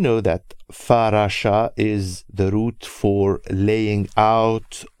 I know that farasha is the root for laying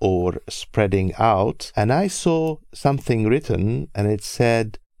out or spreading out. And I saw something written and it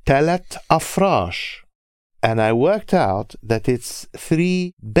said, talat afrash. And I worked out that it's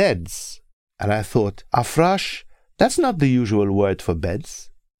 3 beds. And I thought, afrash, that's not the usual word for beds.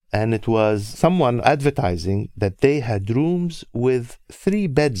 And it was someone advertising that they had rooms with 3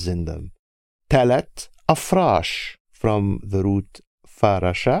 beds in them. Talat afrash, from the root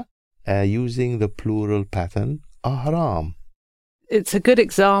farasha, using the plural pattern ahram. It's a good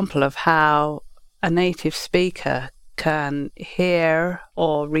example of how a native speaker can hear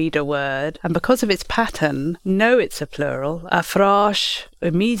or read a word, and because of its pattern, know it's a plural. Afrash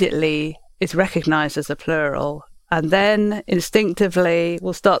immediately is recognized as a plural, and then instinctively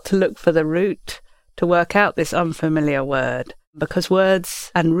will start to look for the root to work out this unfamiliar word, because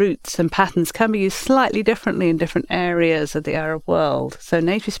words and roots and patterns can be used slightly differently in different areas of the Arab world. So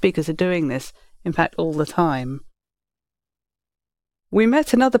native speakers are doing this, in fact, all the time. We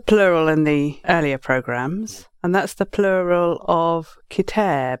met another plural in the earlier programmes, and that's the plural of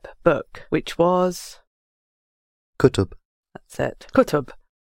kitab, book, which was... Kutub. That's it, kutub.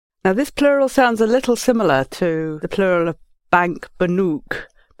 Now this plural sounds a little similar to the plural of bank, banuk,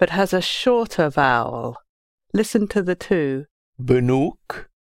 but has a shorter vowel. Listen to the two. Banuk,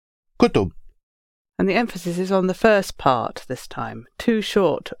 kutub. And the emphasis is on the first part this time. Too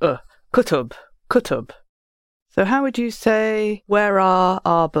short, kutub, kutub. So how would you say, where are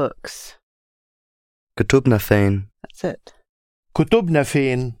our books? Kutubna fein. That's it. Kutubna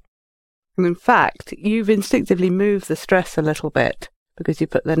fein. And in fact, you've instinctively moved the stress a little bit because you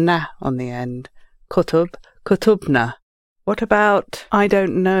put the na on the end. Kutub, kutubna. What about, I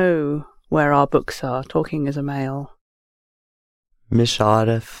don't know where our books are, talking as a male? مش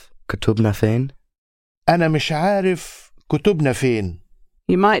عارف كتبنا فين. أنا مش عارف كتبنا فين.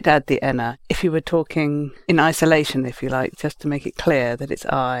 You might add the ena if you were talking in isolation, if you like, just to make it clear that it's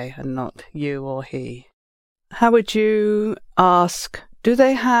I and not you or he. How would you ask, do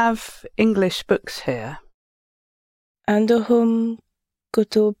they have English books here? عندهم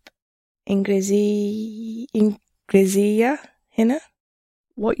كتب إنجليزية هنا.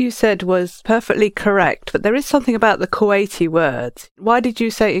 What you said was perfectly correct, but there is something about the Kuwaiti words. Why did you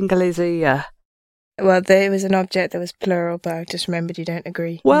say Ingleziya? Well, there was an object that was plural, but I just remembered you don't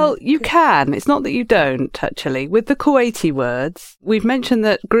agree. Well, you can. It's not that you don't, actually. With the Kuwaiti words, we've mentioned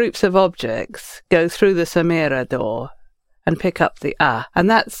that groups of objects go through the Samira door and pick up the A. And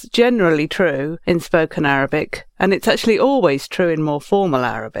that's generally true in spoken Arabic, and it's actually always true in more formal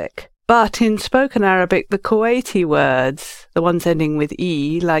Arabic. But in spoken Arabic, the Kuwaiti words, the ones ending with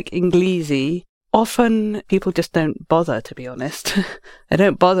E, like Inglisi, often people just don't bother, to be honest. They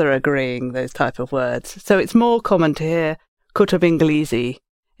don't bother agreeing those type of words. So it's more common to hear Kutub Inglisi.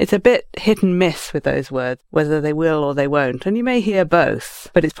 It's a bit hit and miss with those words, whether they will or they won't. And you may hear both,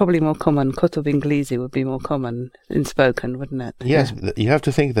 but it's probably more common. Kutub Inglisi would be more common in spoken, wouldn't it? Yes, you have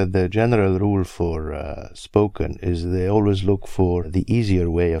to think that the general rule for spoken is they always look for the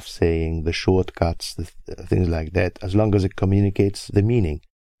easier way of saying, the shortcuts, things like that, as long as it communicates the meaning.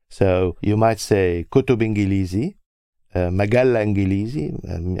 So you might say Kutub Inglisi, Magalla Inglisi,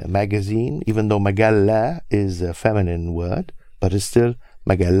 magazine, even though Magalla is a feminine word, but it's still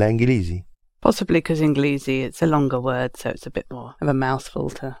Magalla Inglisi. Possibly because Inglisi, it's a longer word, so it's a bit more of a mouthful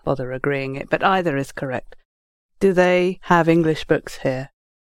to bother agreeing it, but either is correct. Do they have English books here?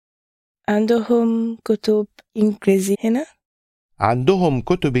 عندهم كتب إنجليزية هنا. عندهم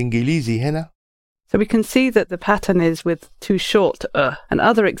كتب إنجليزي هنا. So we can see that the pattern is with too short and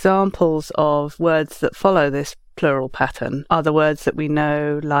other examples of words that follow this plural pattern are the words that we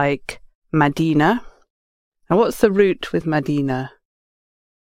know like Madina. And what's the root with Madina?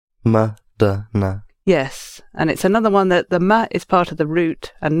 Madana. Yes, and it's another one that the ma is part of the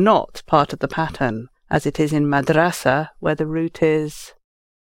root and not part of the pattern, as it is in madrasa, where the root is...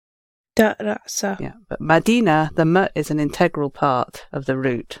 دراسة. Yeah, but Madina, the ma is an integral part of the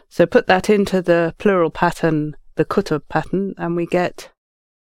root. So put that into the plural pattern, the kutub pattern, and we get...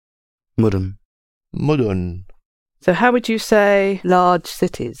 مدن. مدن. So how would you say large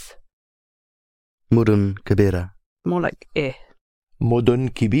cities? مدن كبيرة. More like مدن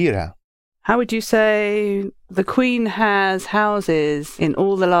كبيرة. How would you say the Queen has houses in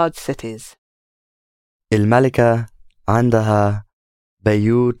all the large cities? الملكة عندها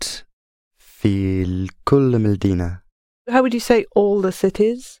بيوت في كل مدينة. How would you say all the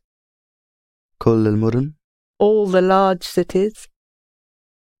cities? كل المدن. All the large cities?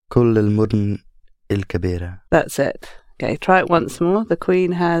 كل المدن الكبيرة. That's it. Okay, try it once more. The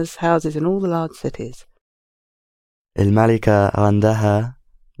Queen has houses in all the large cities. الملكة عندها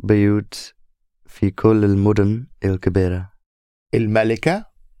بيوت في كل المدن الكبيرة. الملكة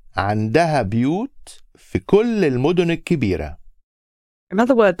عندها بيوت في كل المدن الكبيرة.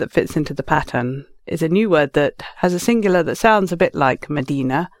 Another word that fits into the pattern is a new word that has a singular that sounds a bit like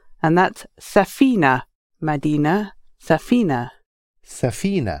Medina, and that's safina. Medina, safina.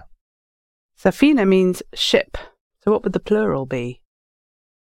 سفينة. Safina means ship. So what would the plural be?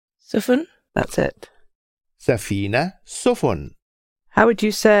 سفن. That's it. سفينة سفن. How would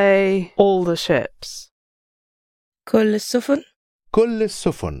you say all the ships? كل السفن. كل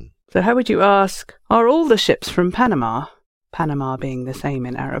السفن. So how would you ask, are all the ships from Panama? Panama being the same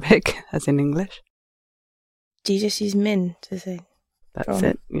in Arabic as in English. Do you just use min to say? That's From.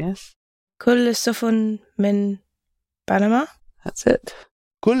 it, yes. كل السفن من Panama. That's it.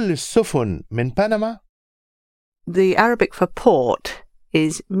 كل السفن من بنما. The Arabic for port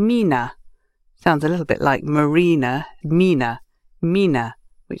is mina. Sounds a little bit like marina, mina,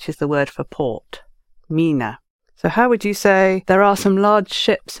 which is the word for port. Mina. So how would you say there are some large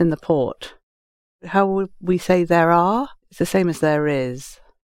ships in the port? How would we say there are? It's the same as there is.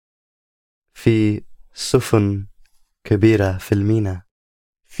 في سفن كبيرة في الميناء.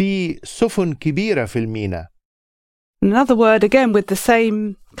 في سفن كبيرة في الميناء. Another word, again, with the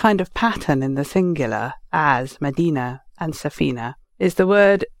same kind of pattern in the singular as Medina and Safina, is the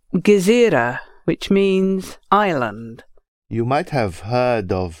word Gezira, which means island. You might have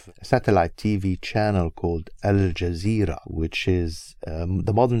heard of a satellite TV channel called Al Jazeera, which is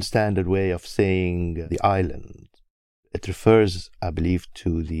the modern standard way of saying the island. It refers, I believe,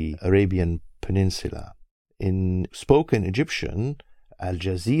 to the Arabian Peninsula. In spoken Egyptian, Al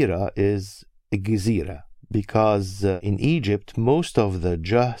Jazeera is Gezira, because in Egypt, most of the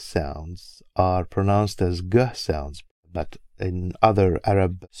j sounds are pronounced as g sounds, but in other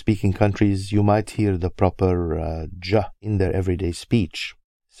Arab-speaking countries, you might hear the proper j in their everyday speech.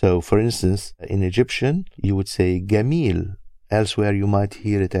 So, for instance, in Egyptian, you would say gamil. Elsewhere, you might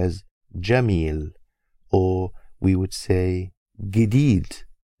hear it as jamil, or we would say gidid.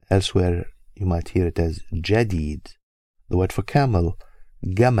 Elsewhere, you might hear it as jadid. The word for camel,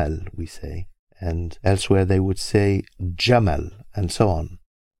 gamal, we say. And elsewhere they would say jamal, and so on.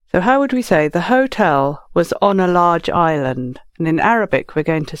 So how would we say the hotel was on a large island? And in Arabic,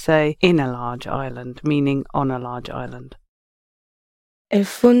 we're going to say in a large island, meaning on a large island.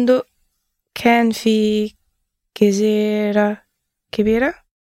 الفندق كان في جزيرة كبيرة.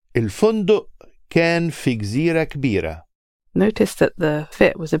 الفندق كان في جزيرة كبيرة. Notice that the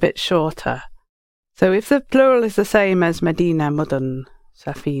fit was a bit shorter. So if the plural is the same as Medina, Mudun,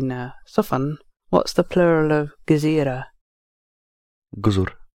 Safina, Sufan, what's the plural of Gezira?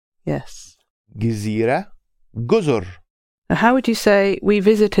 جزر. Yes. جزيرة جزر. Now how would you say we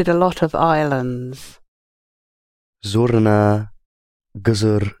visited a lot of islands? زرنا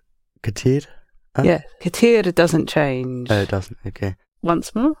جزر كتير. Yes. Katir doesn't change. It doesn't. Okay.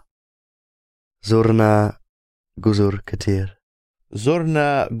 Once more. زرنا جزر كتير.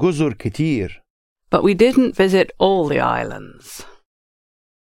 زرنا جزر كتير. But we didn't visit all the islands.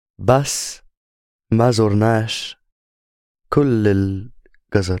 بس ما زرناش كل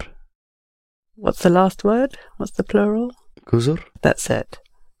الجزر. What's the last word? What's the plural? جزر. That's it.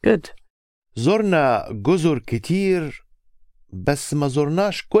 Good. زرنا جزر كتير بس ما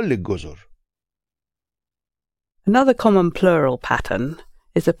زرناش كل الجزر. Another common plural pattern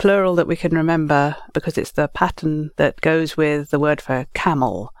is a plural that we can remember because it's the pattern that goes with the word for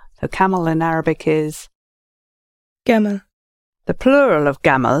camel. So camel in Arabic is... جمل. The plural of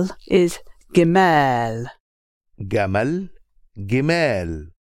gamal is gimel. جمل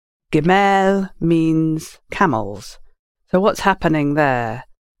جمال. Gimel means camels. So what's happening there?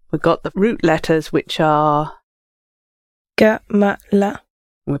 We've got the root letters which are... جمل.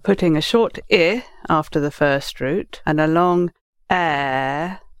 We're putting a short I after the first root and a long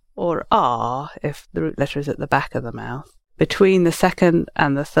A or R, if the root letter is at the back of the mouth, between the second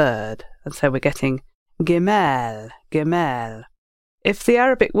and the third. And so we're getting gimel, gimel. If the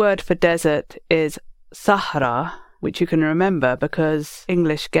Arabic word for desert is Sahara, which you can remember because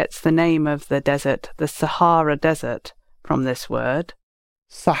English gets the name of the desert, the Sahara Desert, from this word.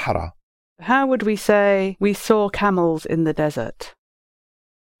 صحراء. How would we say we saw camels in the desert?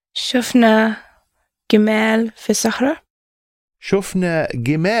 شفنا جمال في الصحراء. شفنا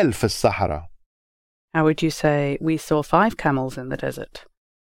جمال في الصحراء. How would you say we saw 5 camels in the desert?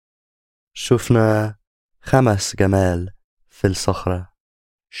 شفنا 5 جمال في الصخرة.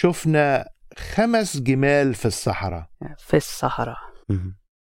 شفنا 5 جمال في الصحراء. في الصحراء. Mm-hmm.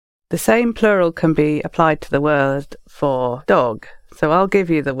 The same plural can be applied to the word for dog. So I'll give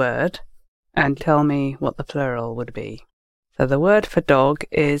you the word and tell me what the plural would be. So the word for dog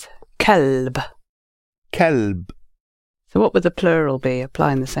is kalb. كلب. So what would the plural be,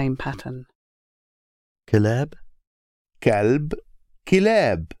 applying the same pattern? كلاب. كلب.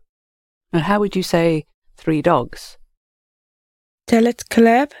 كلاب. And how would you say 3 dogs? 3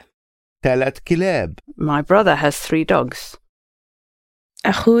 كلاب. 3 كلاب. My brother has 3 dogs.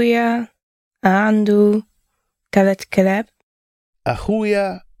 أخويا عنده 3 كلاب.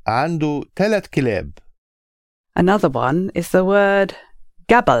 أخويا عنده 3 كلاب. Another one is the word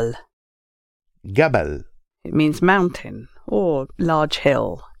gabal. جبل. It means mountain or large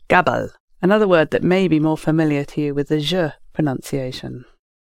hill. Gabal. Another word that may be more familiar to you with the j pronunciation.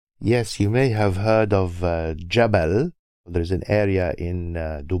 Yes, you may have heard of Jabal. There's an area in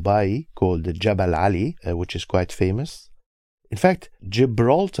Dubai called Jabal Ali, which is quite famous. In fact,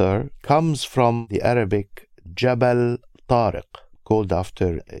 Gibraltar comes from the Arabic Jabal Tariq, called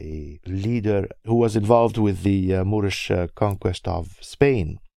after a leader who was involved with the Moorish conquest of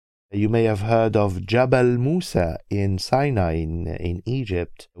Spain. You may have heard of Jabal Musa in Sinai in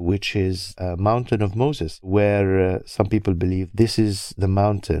Egypt, which is a mountain of Moses, where some people believe this is the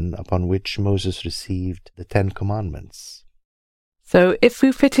mountain upon which Moses received the 10 Commandments. So if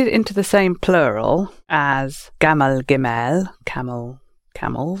we fit it into the same plural as gamal, gimel, camel,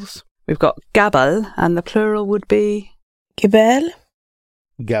 camels, we've got gabal, and the plural would be? Gibel.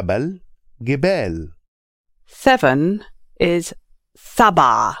 Gabal, Gibel. 7 is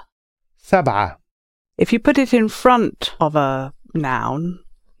sabah. Sab'a. If you put it in front of a noun,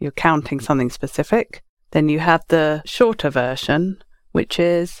 you're counting something specific, then you have the shorter version, which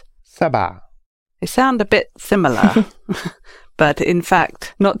is? Sab'a. They sound a bit similar, but in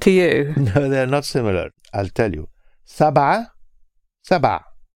fact, not to you. No, they're not similar. I'll tell you. Sab'a, Sab'a.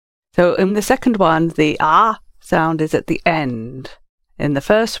 So in the second one, the ah sound is at the end. In the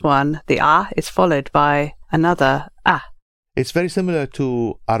first one, the ah is followed by another ah. It's very similar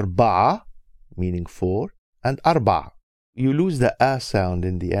to arba'a, meaning 4, and arba'. You lose the a sound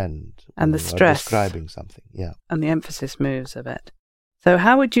in the end. And the when you are stress. describing something, yeah. And the emphasis moves a bit. So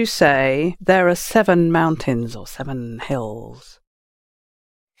how would you say there are 7 mountains or 7 hills?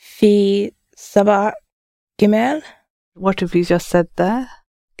 في 7 جمال. What have you just said there?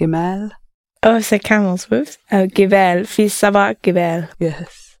 Gimel? Oh, I said camels, whoops. Oh, جبال. في 7 جبال.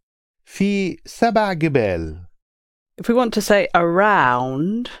 Yes. في 7 جبال. If we want to say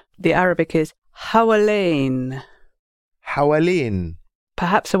around, the Arabic is hawalain. حوالين.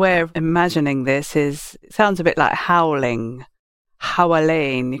 Perhaps a way of imagining this is, it sounds a bit like howling.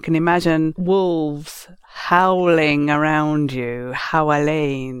 Hawalain. You can imagine wolves howling around you.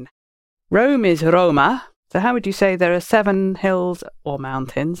 Hawalain. Rome is Roma. So how would you say there are 7 hills or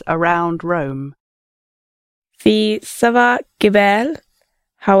mountains around Rome? في 7 جبال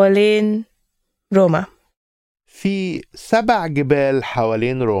حوالين روما. في 7 جبال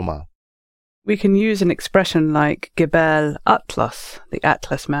حوالين روما. We can use an expression like Gebel Atlas, the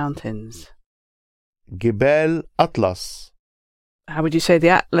Atlas Mountains. جبال أطلس. How would you say the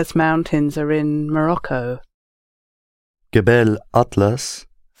Atlas Mountains are in Morocco? جبال أطلس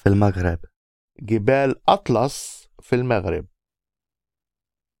في المغرب. جبال أطلس في المغرب.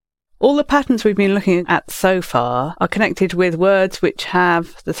 All the patterns we've been looking at so far are connected with words which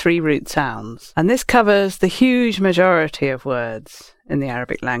have the 3 root sounds. And this covers the huge majority of words in the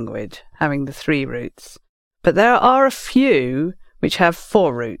Arabic language, having the 3 roots. But there are a few which have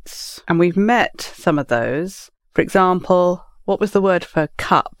 4 roots. And we've met some of those. For example, what was the word for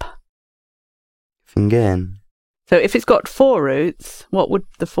cup? فنجان. So if it's got 4 roots, what would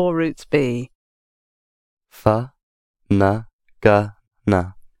the 4 roots be? fa, na, ga,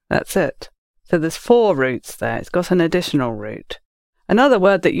 na. That's it. So there's 4 roots there. It's got an additional root. Another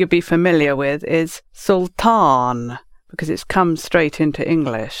word that you'll be familiar with is sultan, because it's come straight into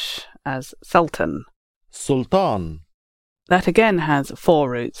English as sultan. Sultan. That again has 4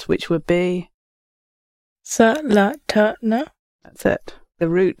 roots, which would be? سلطنة. That's it. The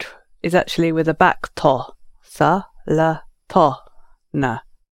root is actually with a back to. Sa, la, to, na.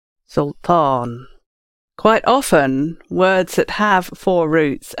 Sultan. Quite often, words that have 4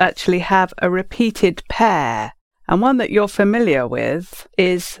 roots actually have a repeated pair. And one that you're familiar with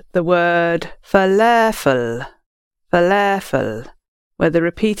is the word falafel. Falafel, where the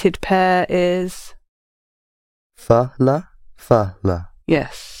repeated pair is? Fa, la, fa, la.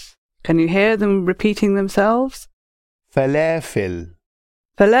 Yes. Can you hear them repeating themselves? فلافل.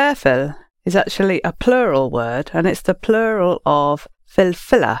 Falafel is actually a plural word, and it's the plural of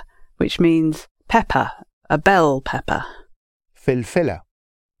filfila, which means pepper, a bell pepper. فلفلة.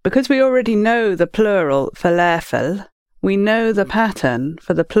 Because we already know the plural falafel, we know the pattern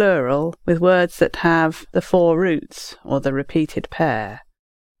for the plural with words that have the 4 roots or the repeated pair.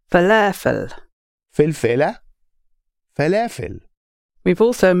 Falafel. فلفلة. فلافل. We've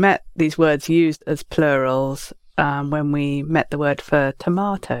also met these words used as plurals when we met the word for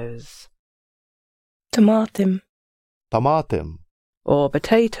tomatoes. طماطم. طماطم. Or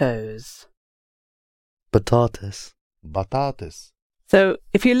potatoes. Batatas. بطاطس. So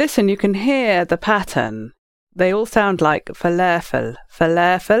if you listen, you can hear the pattern. They all sound like falafel.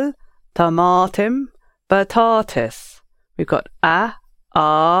 Falafel, tomatim, batatis. We've got a,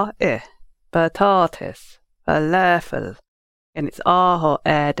 r, I. Batatis, falafel. And it's r or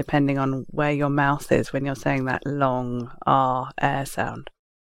air depending on where your mouth is when you're saying that long r air sound.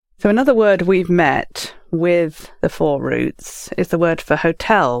 So another word we've met with the 4 roots is the word for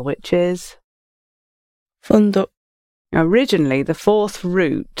hotel, which is? فندق. Originally, the 4th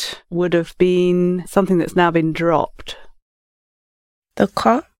root would have been something that's now been dropped.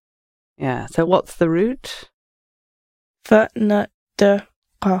 دقة. Yeah, so what's the root? فندق.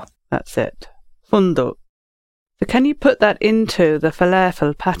 That's it. فندق. So can you put that into the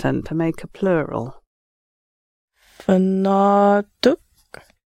falafel pattern to make a plural? فنادق.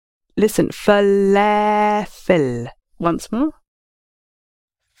 Listen, falafel. Once more.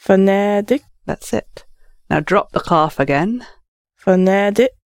 فنادق. That's it. Now drop the calf again. فنادق.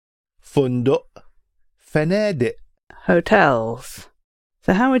 فندق. فنادق. Hotels.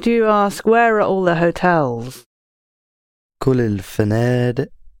 So how would you ask, where are all the hotels? كل الفنادق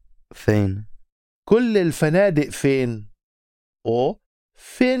فين؟ كل الفنادق فين؟ Or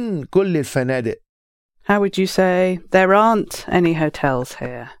فين كل الفنادق؟ How would you say, there aren't any hotels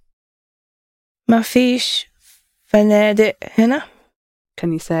here? ما فيش فنادق هنا.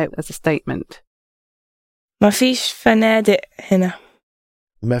 Can you say it as a statement? ما فيش فنادق هنا.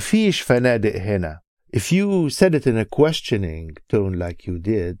 ما فيش فنادق هنا. If you said it in a questioning tone like you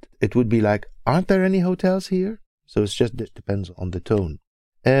did, it would be like, aren't there any hotels here? So it depends on the tone.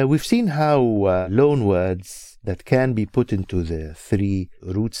 We've seen how loan words that can be put into the three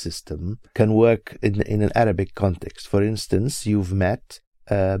root system can work in an Arabic context. For instance, you've met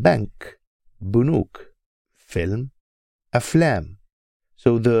bank, bunuk, film, aflam.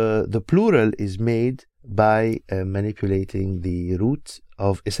 So the plural is made by manipulating the root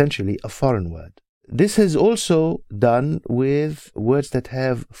of essentially a foreign word. This is also done with words that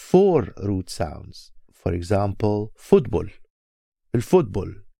have four root sounds. For example, football.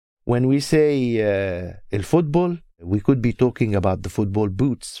 الفوتبول. When we say الفوتبول, we could be talking about the football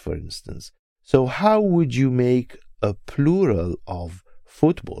boots, for instance. So how would you make a plural of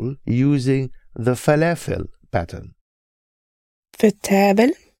football using the falafel pattern?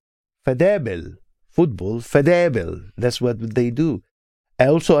 فتابل. فدابل. Football, فدابل. That's what they do.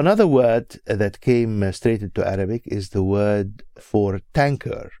 Also, another word that came straight into Arabic is the word for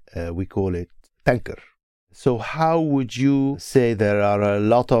tanker. We call it tanker. So how would you say there are a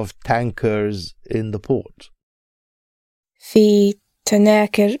lot of tankers in the port? في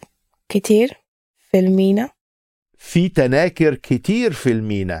تناكر كتير في المينا. في تناكر كتير في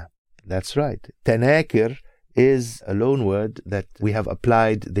المينا. That's right. تناكر is a loan word that we have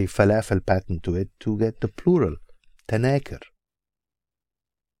applied the falafel pattern to it to get the plural. تناكر.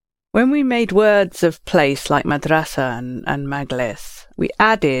 When we made words of place like madrasa and majlis, we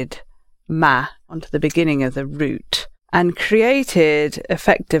added ma onto the beginning of the root and created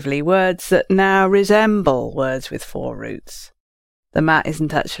effectively words that now resemble words with four roots. The ma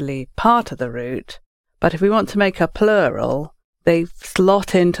isn't actually part of the root, but if we want to make a plural, they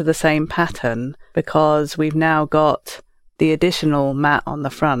slot into the same pattern because we've now got the additional ma on the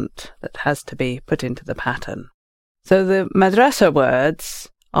front that has to be put into the pattern. So the madrasa words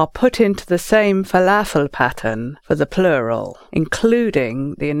are put into the same falafel pattern for the plural,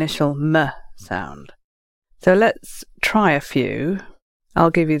 including the initial m sound. So let's try a few. I'll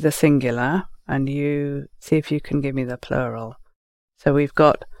give you the singular, and you see if you can give me the plural. So we've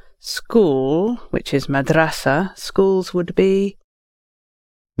got school, which is madrasa. Schools would be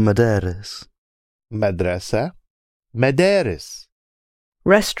مدارس. Madrasa. Madaris.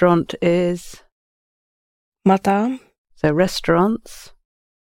 Restaurant is, مطعم. so restaurants.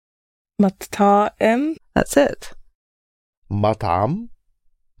 مطاعم. That's it. مطعم.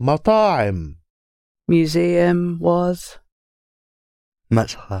 مطاعم. Museum was,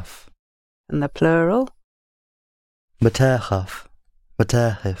 متحف. and the plural, متاحف.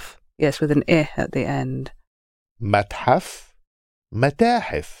 متاحف. yes, with an I at the end. متحف.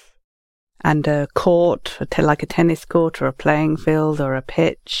 متاحف. And a court, like a tennis court or a playing field or a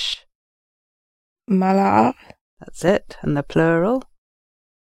pitch. ملعب. That's it. And the plural,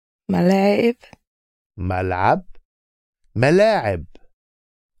 ملاعب. ملعب. ملاعب.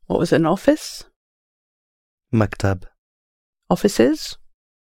 what was an office? مكتب. Offices?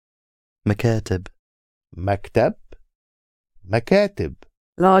 مكاتب. مكتب. مكاتب.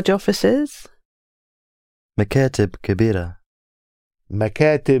 Large offices? مكاتب كبيرة.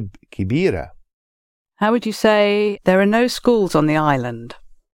 مكاتب كبيرة. How would you say there are no schools on the island?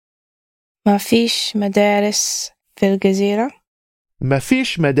 ما فيش مدارس في الجزيرة. ما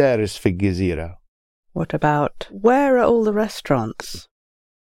فيش مدارس في الجزيرة. What about where are all the restaurants?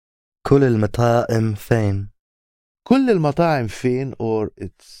 كل المطاعم فين؟ كل المطاعم فين, or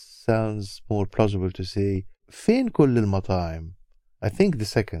it sounds more plausible to say فين كل المطاعم? I think the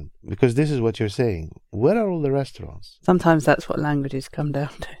second, because this is what you're saying. Where are all the restaurants? Sometimes that's what languages come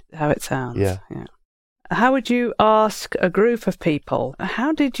down to, how it sounds. Yeah. How would you ask a group of people,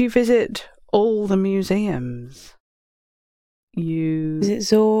 how did you visit all the museums?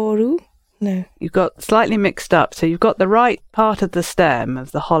 زوروا No. You've got slightly mixed up. So you've got the right part of the stem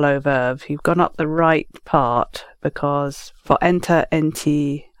of the hollow verb. You've gone up the right part because for enter,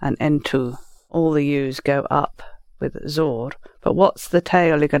 enti, and entu, all the U's go up with zor. But what's the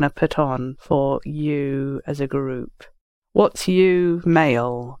tail you're going to put on for you as a group? What's you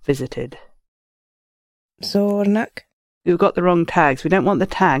male visited? Zornak. You've got the wrong tags. We don't want the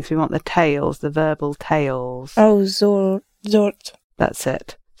tags. We want the tails, the verbal tails. Oh, zort. That's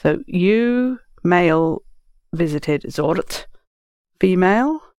it. So you male visited zort.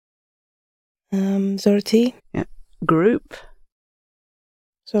 Female? Zorti. Yeah. Group?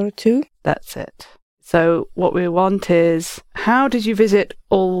 Zortu. That's it. So what we want is, how did you visit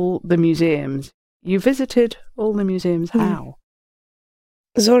all the museums? You visited all the museums how?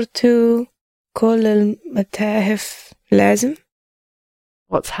 زرت كل المتاحف لازم.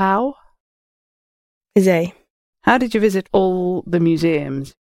 What's how? إزاي؟ How did you visit all the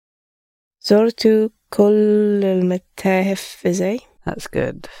museums? زرت كل المتاحف إزاي؟ That's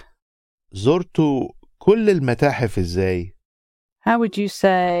good. زرت كل المتاحف إزاي؟ How would you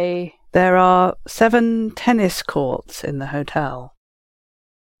say there are 7 tennis courts in the hotel?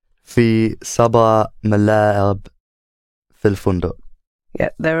 في 7 ملاعب في الفندق. Yeah,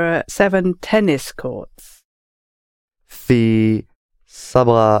 there are 7 tennis courts. في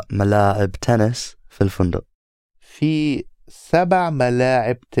 7 ملاعب تنس في الفندق. في 7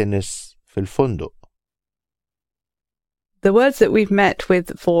 ملاعب تنس في الفندق. The words that we've met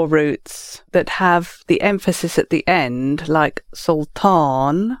with 4 roots that have the emphasis at the end, like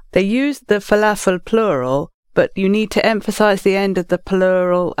sultan, they use the falafel plural, but you need to emphasize the end of the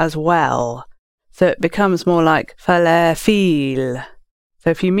plural as well. So it becomes more like falafel. So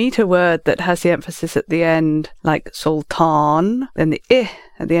if you meet a word that has the emphasis at the end, like sultan, then the I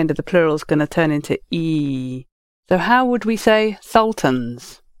at the end of the plural is going to turn into E. So how would we say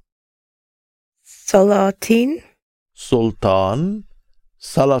sultans? سلاطين. سلطان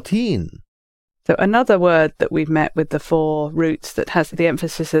سلاطين. So another word that we've met with the 4 roots that has the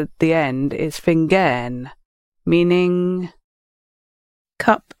emphasis at the end is fingan, meaning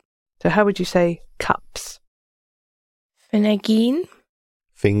cup. So how would you say cups? فناجين.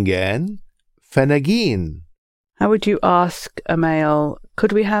 فنجان فناجين. How would you ask a male,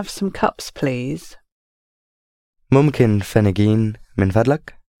 could we have some cups please? ممكن فناجين من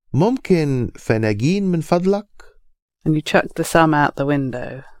فضلك؟ ممكن فناجين من فضلك؟ And you chuck the sum out the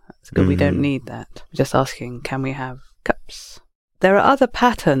window. That's good, we don't need that. We're just asking, can we have cups? There are other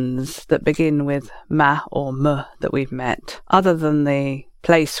patterns that begin with ma or m that we've met, other than the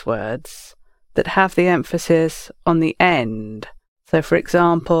place words, that have the emphasis on the end. So, for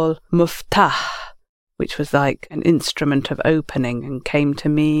example, muftah, which was like an instrument of opening and came to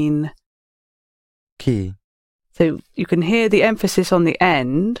mean key. So you can hear the emphasis on the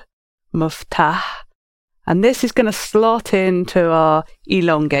end, muftah, and this is going to slot into our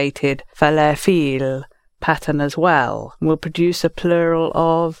elongated falafel pattern as well. We'll produce a plural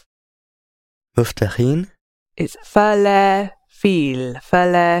of مفتاحين. It's falafel,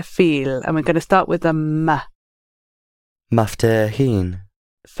 and we're going to start with a ma. مفتاحين.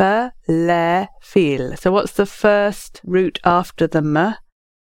 Falafel. So what's the first root after the ma?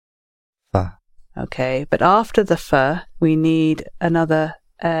 Fa. Okay, but after the fa, we need another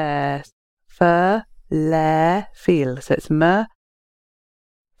falafel. So it's ma.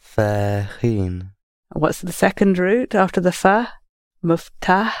 فاحين. What's the second root after the fa?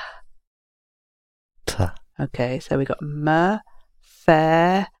 Muftah. Ta. Okay, so we got ma,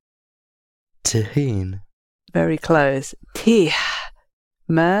 fa, تهين. very close. Tih.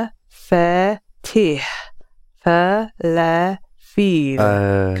 Ma, fa, tih. Fa, la, feel.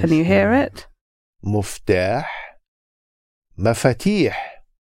 Can you hear it? مفتاح مفاتيح.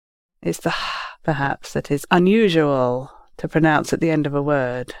 It's the perhaps that is unusual to pronounce at the end of a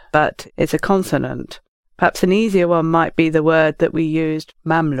word, but it's a consonant. Perhaps an easier one might be the word that we used,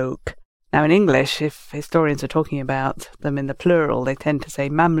 mamluk. Now in English, if historians are talking about them in the plural, they tend to say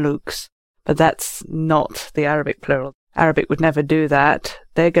mamluks, but that's not the Arabic plural. Arabic would never do that.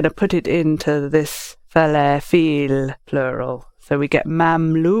 They're going to put it into this falafel plural. So we get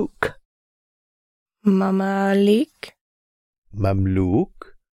mamluk. Mamalik. مملوك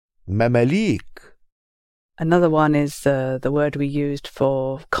مماليك. Another one is the word we used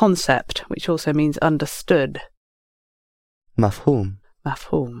for concept, which also means understood. مفهوم.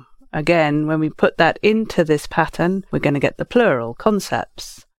 Mafhum. Again, when we put that into this pattern, we're going to get the plural,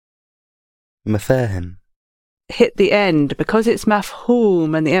 concepts. مفاهيم. Hit the end. Because it's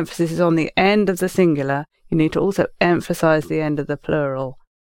mafhum and the emphasis is on the end of the singular, you need to also emphasize the end of the plural.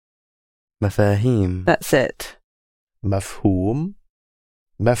 مفاهيم. That's it. مفهوم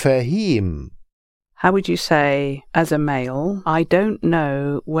مفاهيم. How would you say, as a male, I don't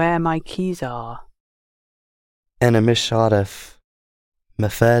know where my keys are? أنا مش عارف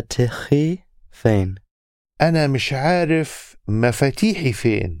مفاتيحي فين. أنا مش عارف مفاتيحي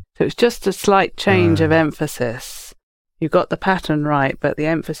فين. So it's just a slight change of emphasis. You got the pattern right, but the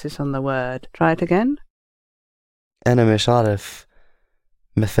emphasis on the word. Try it again. أنا مش عارف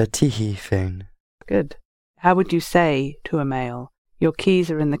مفاتيحي فين. Good. How would you say to a male, your keys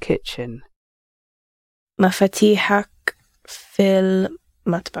are in the kitchen? مفاتيحك في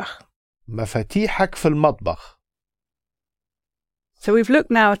المطبخ. مفاتيحك في المطبخ. So we've looked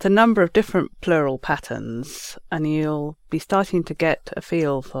now at a number of different plural patterns, and you'll be starting to get a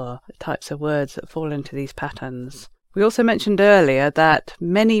feel for the types of words that fall into these patterns. We also mentioned earlier that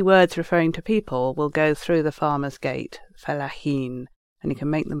many words referring to people will go through the farmer's gate, falahin, and you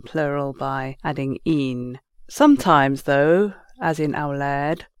can make them plural by adding in. Sometimes, though, as in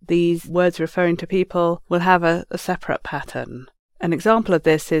awlad, these words referring to people will have a separate pattern. An example of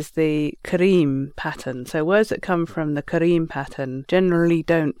this is the kareem pattern. So words that come from the kareem pattern generally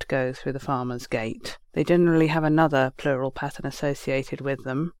don't go through the farmer's gate. They generally have another plural pattern associated with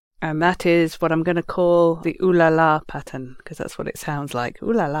them. And that is what I'm going to call the ooh-la-la pattern, because that's what it sounds like.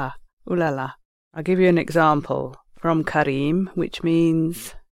 Ooh-la-la, ooh-la-la. I'll give you an example from kareem, which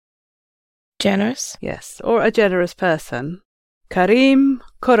means... Generous. Yes, or a generous person. Kareem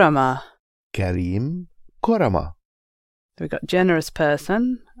kurama. كريم كرمة. We've got generous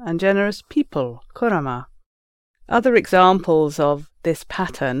person and generous people, kurama. Other examples of this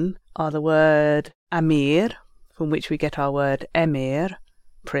pattern are the word amir, from which we get our word emir,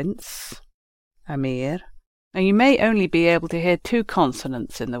 prince, amir. Now you may only be able to hear two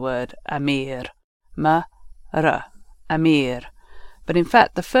consonants in the word amir, ma, ra, amir. But in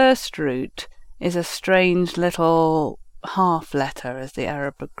fact the first root is a strange little half letter, as the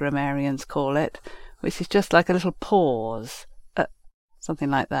Arab grammarians call it, which is just like a little pause, something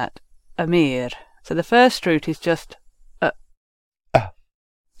like that, amir. So the first root is just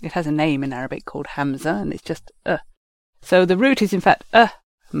It has a name in Arabic called Hamza, and it's just So the root is in fact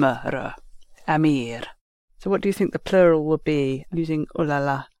mara, amir. So what do you think the plural would be using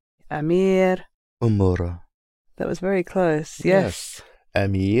ulala? Amir. أمورة. That was very close. Yes.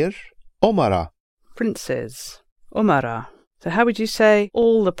 أمير أمرا. Princes. Umara. So how would you say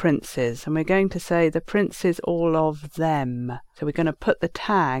all the princes? And we're going to say the princes, all of them. So we're going to put the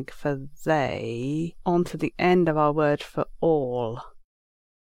tag for they onto the end of our word for all.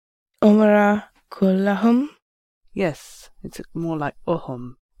 أمرا كلهم. Yes, it's more like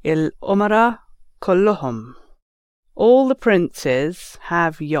uhum. Il umara kulluhum. All the princes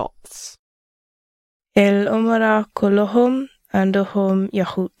have yachts. الأمراء كلهم عندهم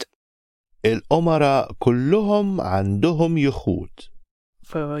يخوت. الأمراء كلهم عندهم يخوت.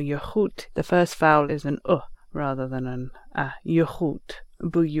 For yakhut, the first vowel is an rather than an yakhut,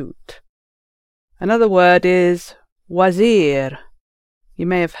 buyut. Another word is wazir. You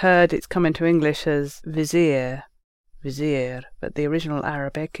may have heard it's come into English as vizier, but the original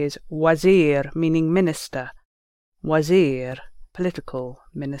Arabic is wazir, meaning minister. Wazir, political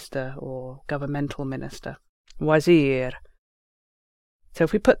minister or governmental minister. Wazir. So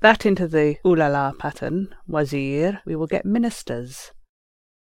if we put that into the ooh-la-la pattern, wazir, we will get ministers.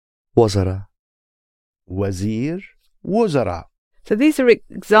 وزراء. وزير وزراء. So these are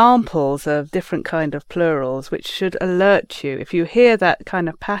examples of different kind of plurals which should alert you. If you hear that kind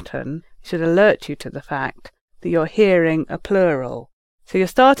of pattern, it should alert you to the fact that you're hearing a plural. So you're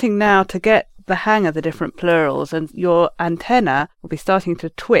starting now to get the hang of the different plurals, and your antenna will be starting to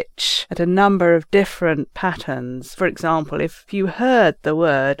twitch at a number of different patterns. For example, if you heard the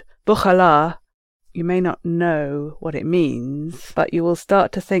word bukhala, you may not know what it means, but you will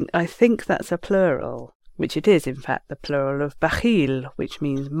start to think, I think that's a plural, which it is in fact the plural of bakhil, which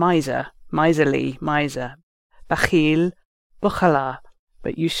means miser, miserly, miser. Bakhil, bukhala.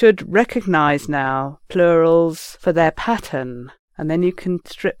 But you should recognize now plurals for their pattern, and then you can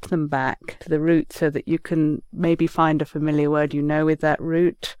strip them back to the root so that you can maybe find a familiar word you know with that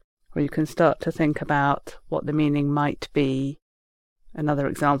root, or you can start to think about what the meaning might be. Another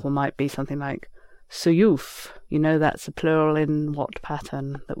example might be something like suyuf. You know that's a plural in what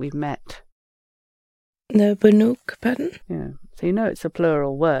pattern that we've met? The Banuk pattern. Yeah. So you know it's a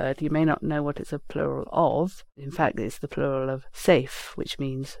plural word. You may not know what it's a plural of. In fact, it's the plural of saif, which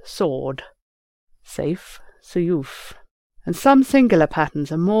means sword. Saif, suyuf. And some singular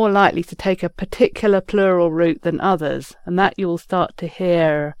patterns are more likely to take a particular plural root than others, and that you'll start to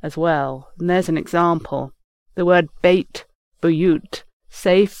hear as well. And there's an example. The word bait, buyut,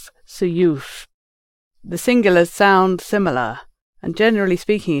 saif, suyuf. The singulars sound similar, And generally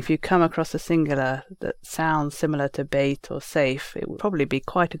speaking, if you come across a singular that sounds similar to bait or safe, it would probably be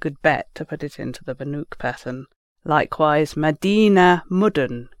quite a good bet to put it into the Banuk pattern. Likewise, Madina,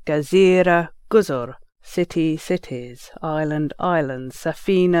 Mudun, Gazira, Guzur, city, cities, island, islands,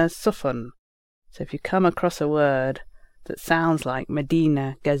 Safina, Sufun. So if you come across a word that sounds like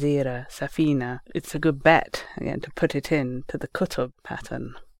Medina, Gazira, Safina, it's a good bet, again, to put it into the Kutub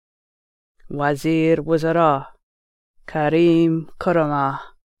pattern. Wazir, Wuzara, Karim, Kurama.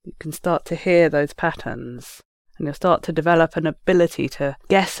 You can start to hear those patterns, and you'll start to develop an ability to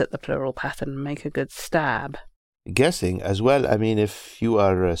guess at the plural pattern and make a good stab. Guessing as well, I mean, if you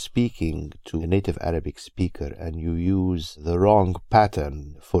are speaking to a native Arabic speaker and you use the wrong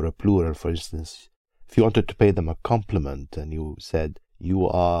pattern for a plural, for instance, if you wanted to pay them a compliment and you said, you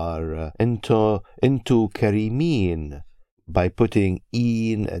are into Karimin, by putting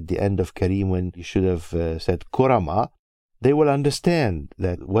in at the end of Karim when you should have said Kurama, they will understand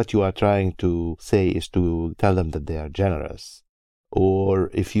that what you are trying to say is to tell them that they are generous. Or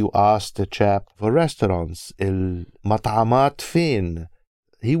if you ask the chap for restaurants, il mat'amat fin,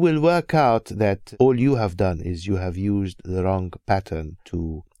 he will work out that all you have done is you have used the wrong pattern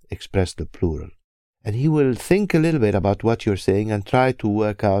to express the plural. And he will think a little bit about what you're saying and try to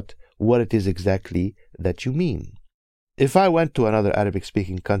work out what it is exactly that you mean. If I went to another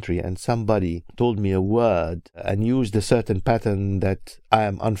Arabic-speaking country and somebody told me a word and used a certain pattern that I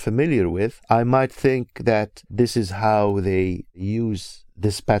am unfamiliar with, I might think that this is how they use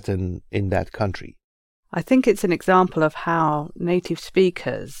this pattern in that country. I think it's an example of how native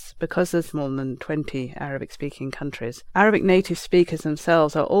speakers, because there's more than 20 Arabic-speaking countries, Arabic native speakers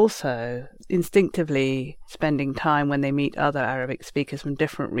themselves are also instinctively spending time when they meet other Arabic speakers from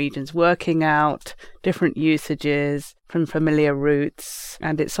different regions, working out different usages from familiar roots,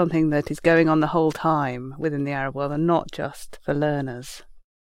 and it's something that is going on the whole time within the Arab world and not just for learners.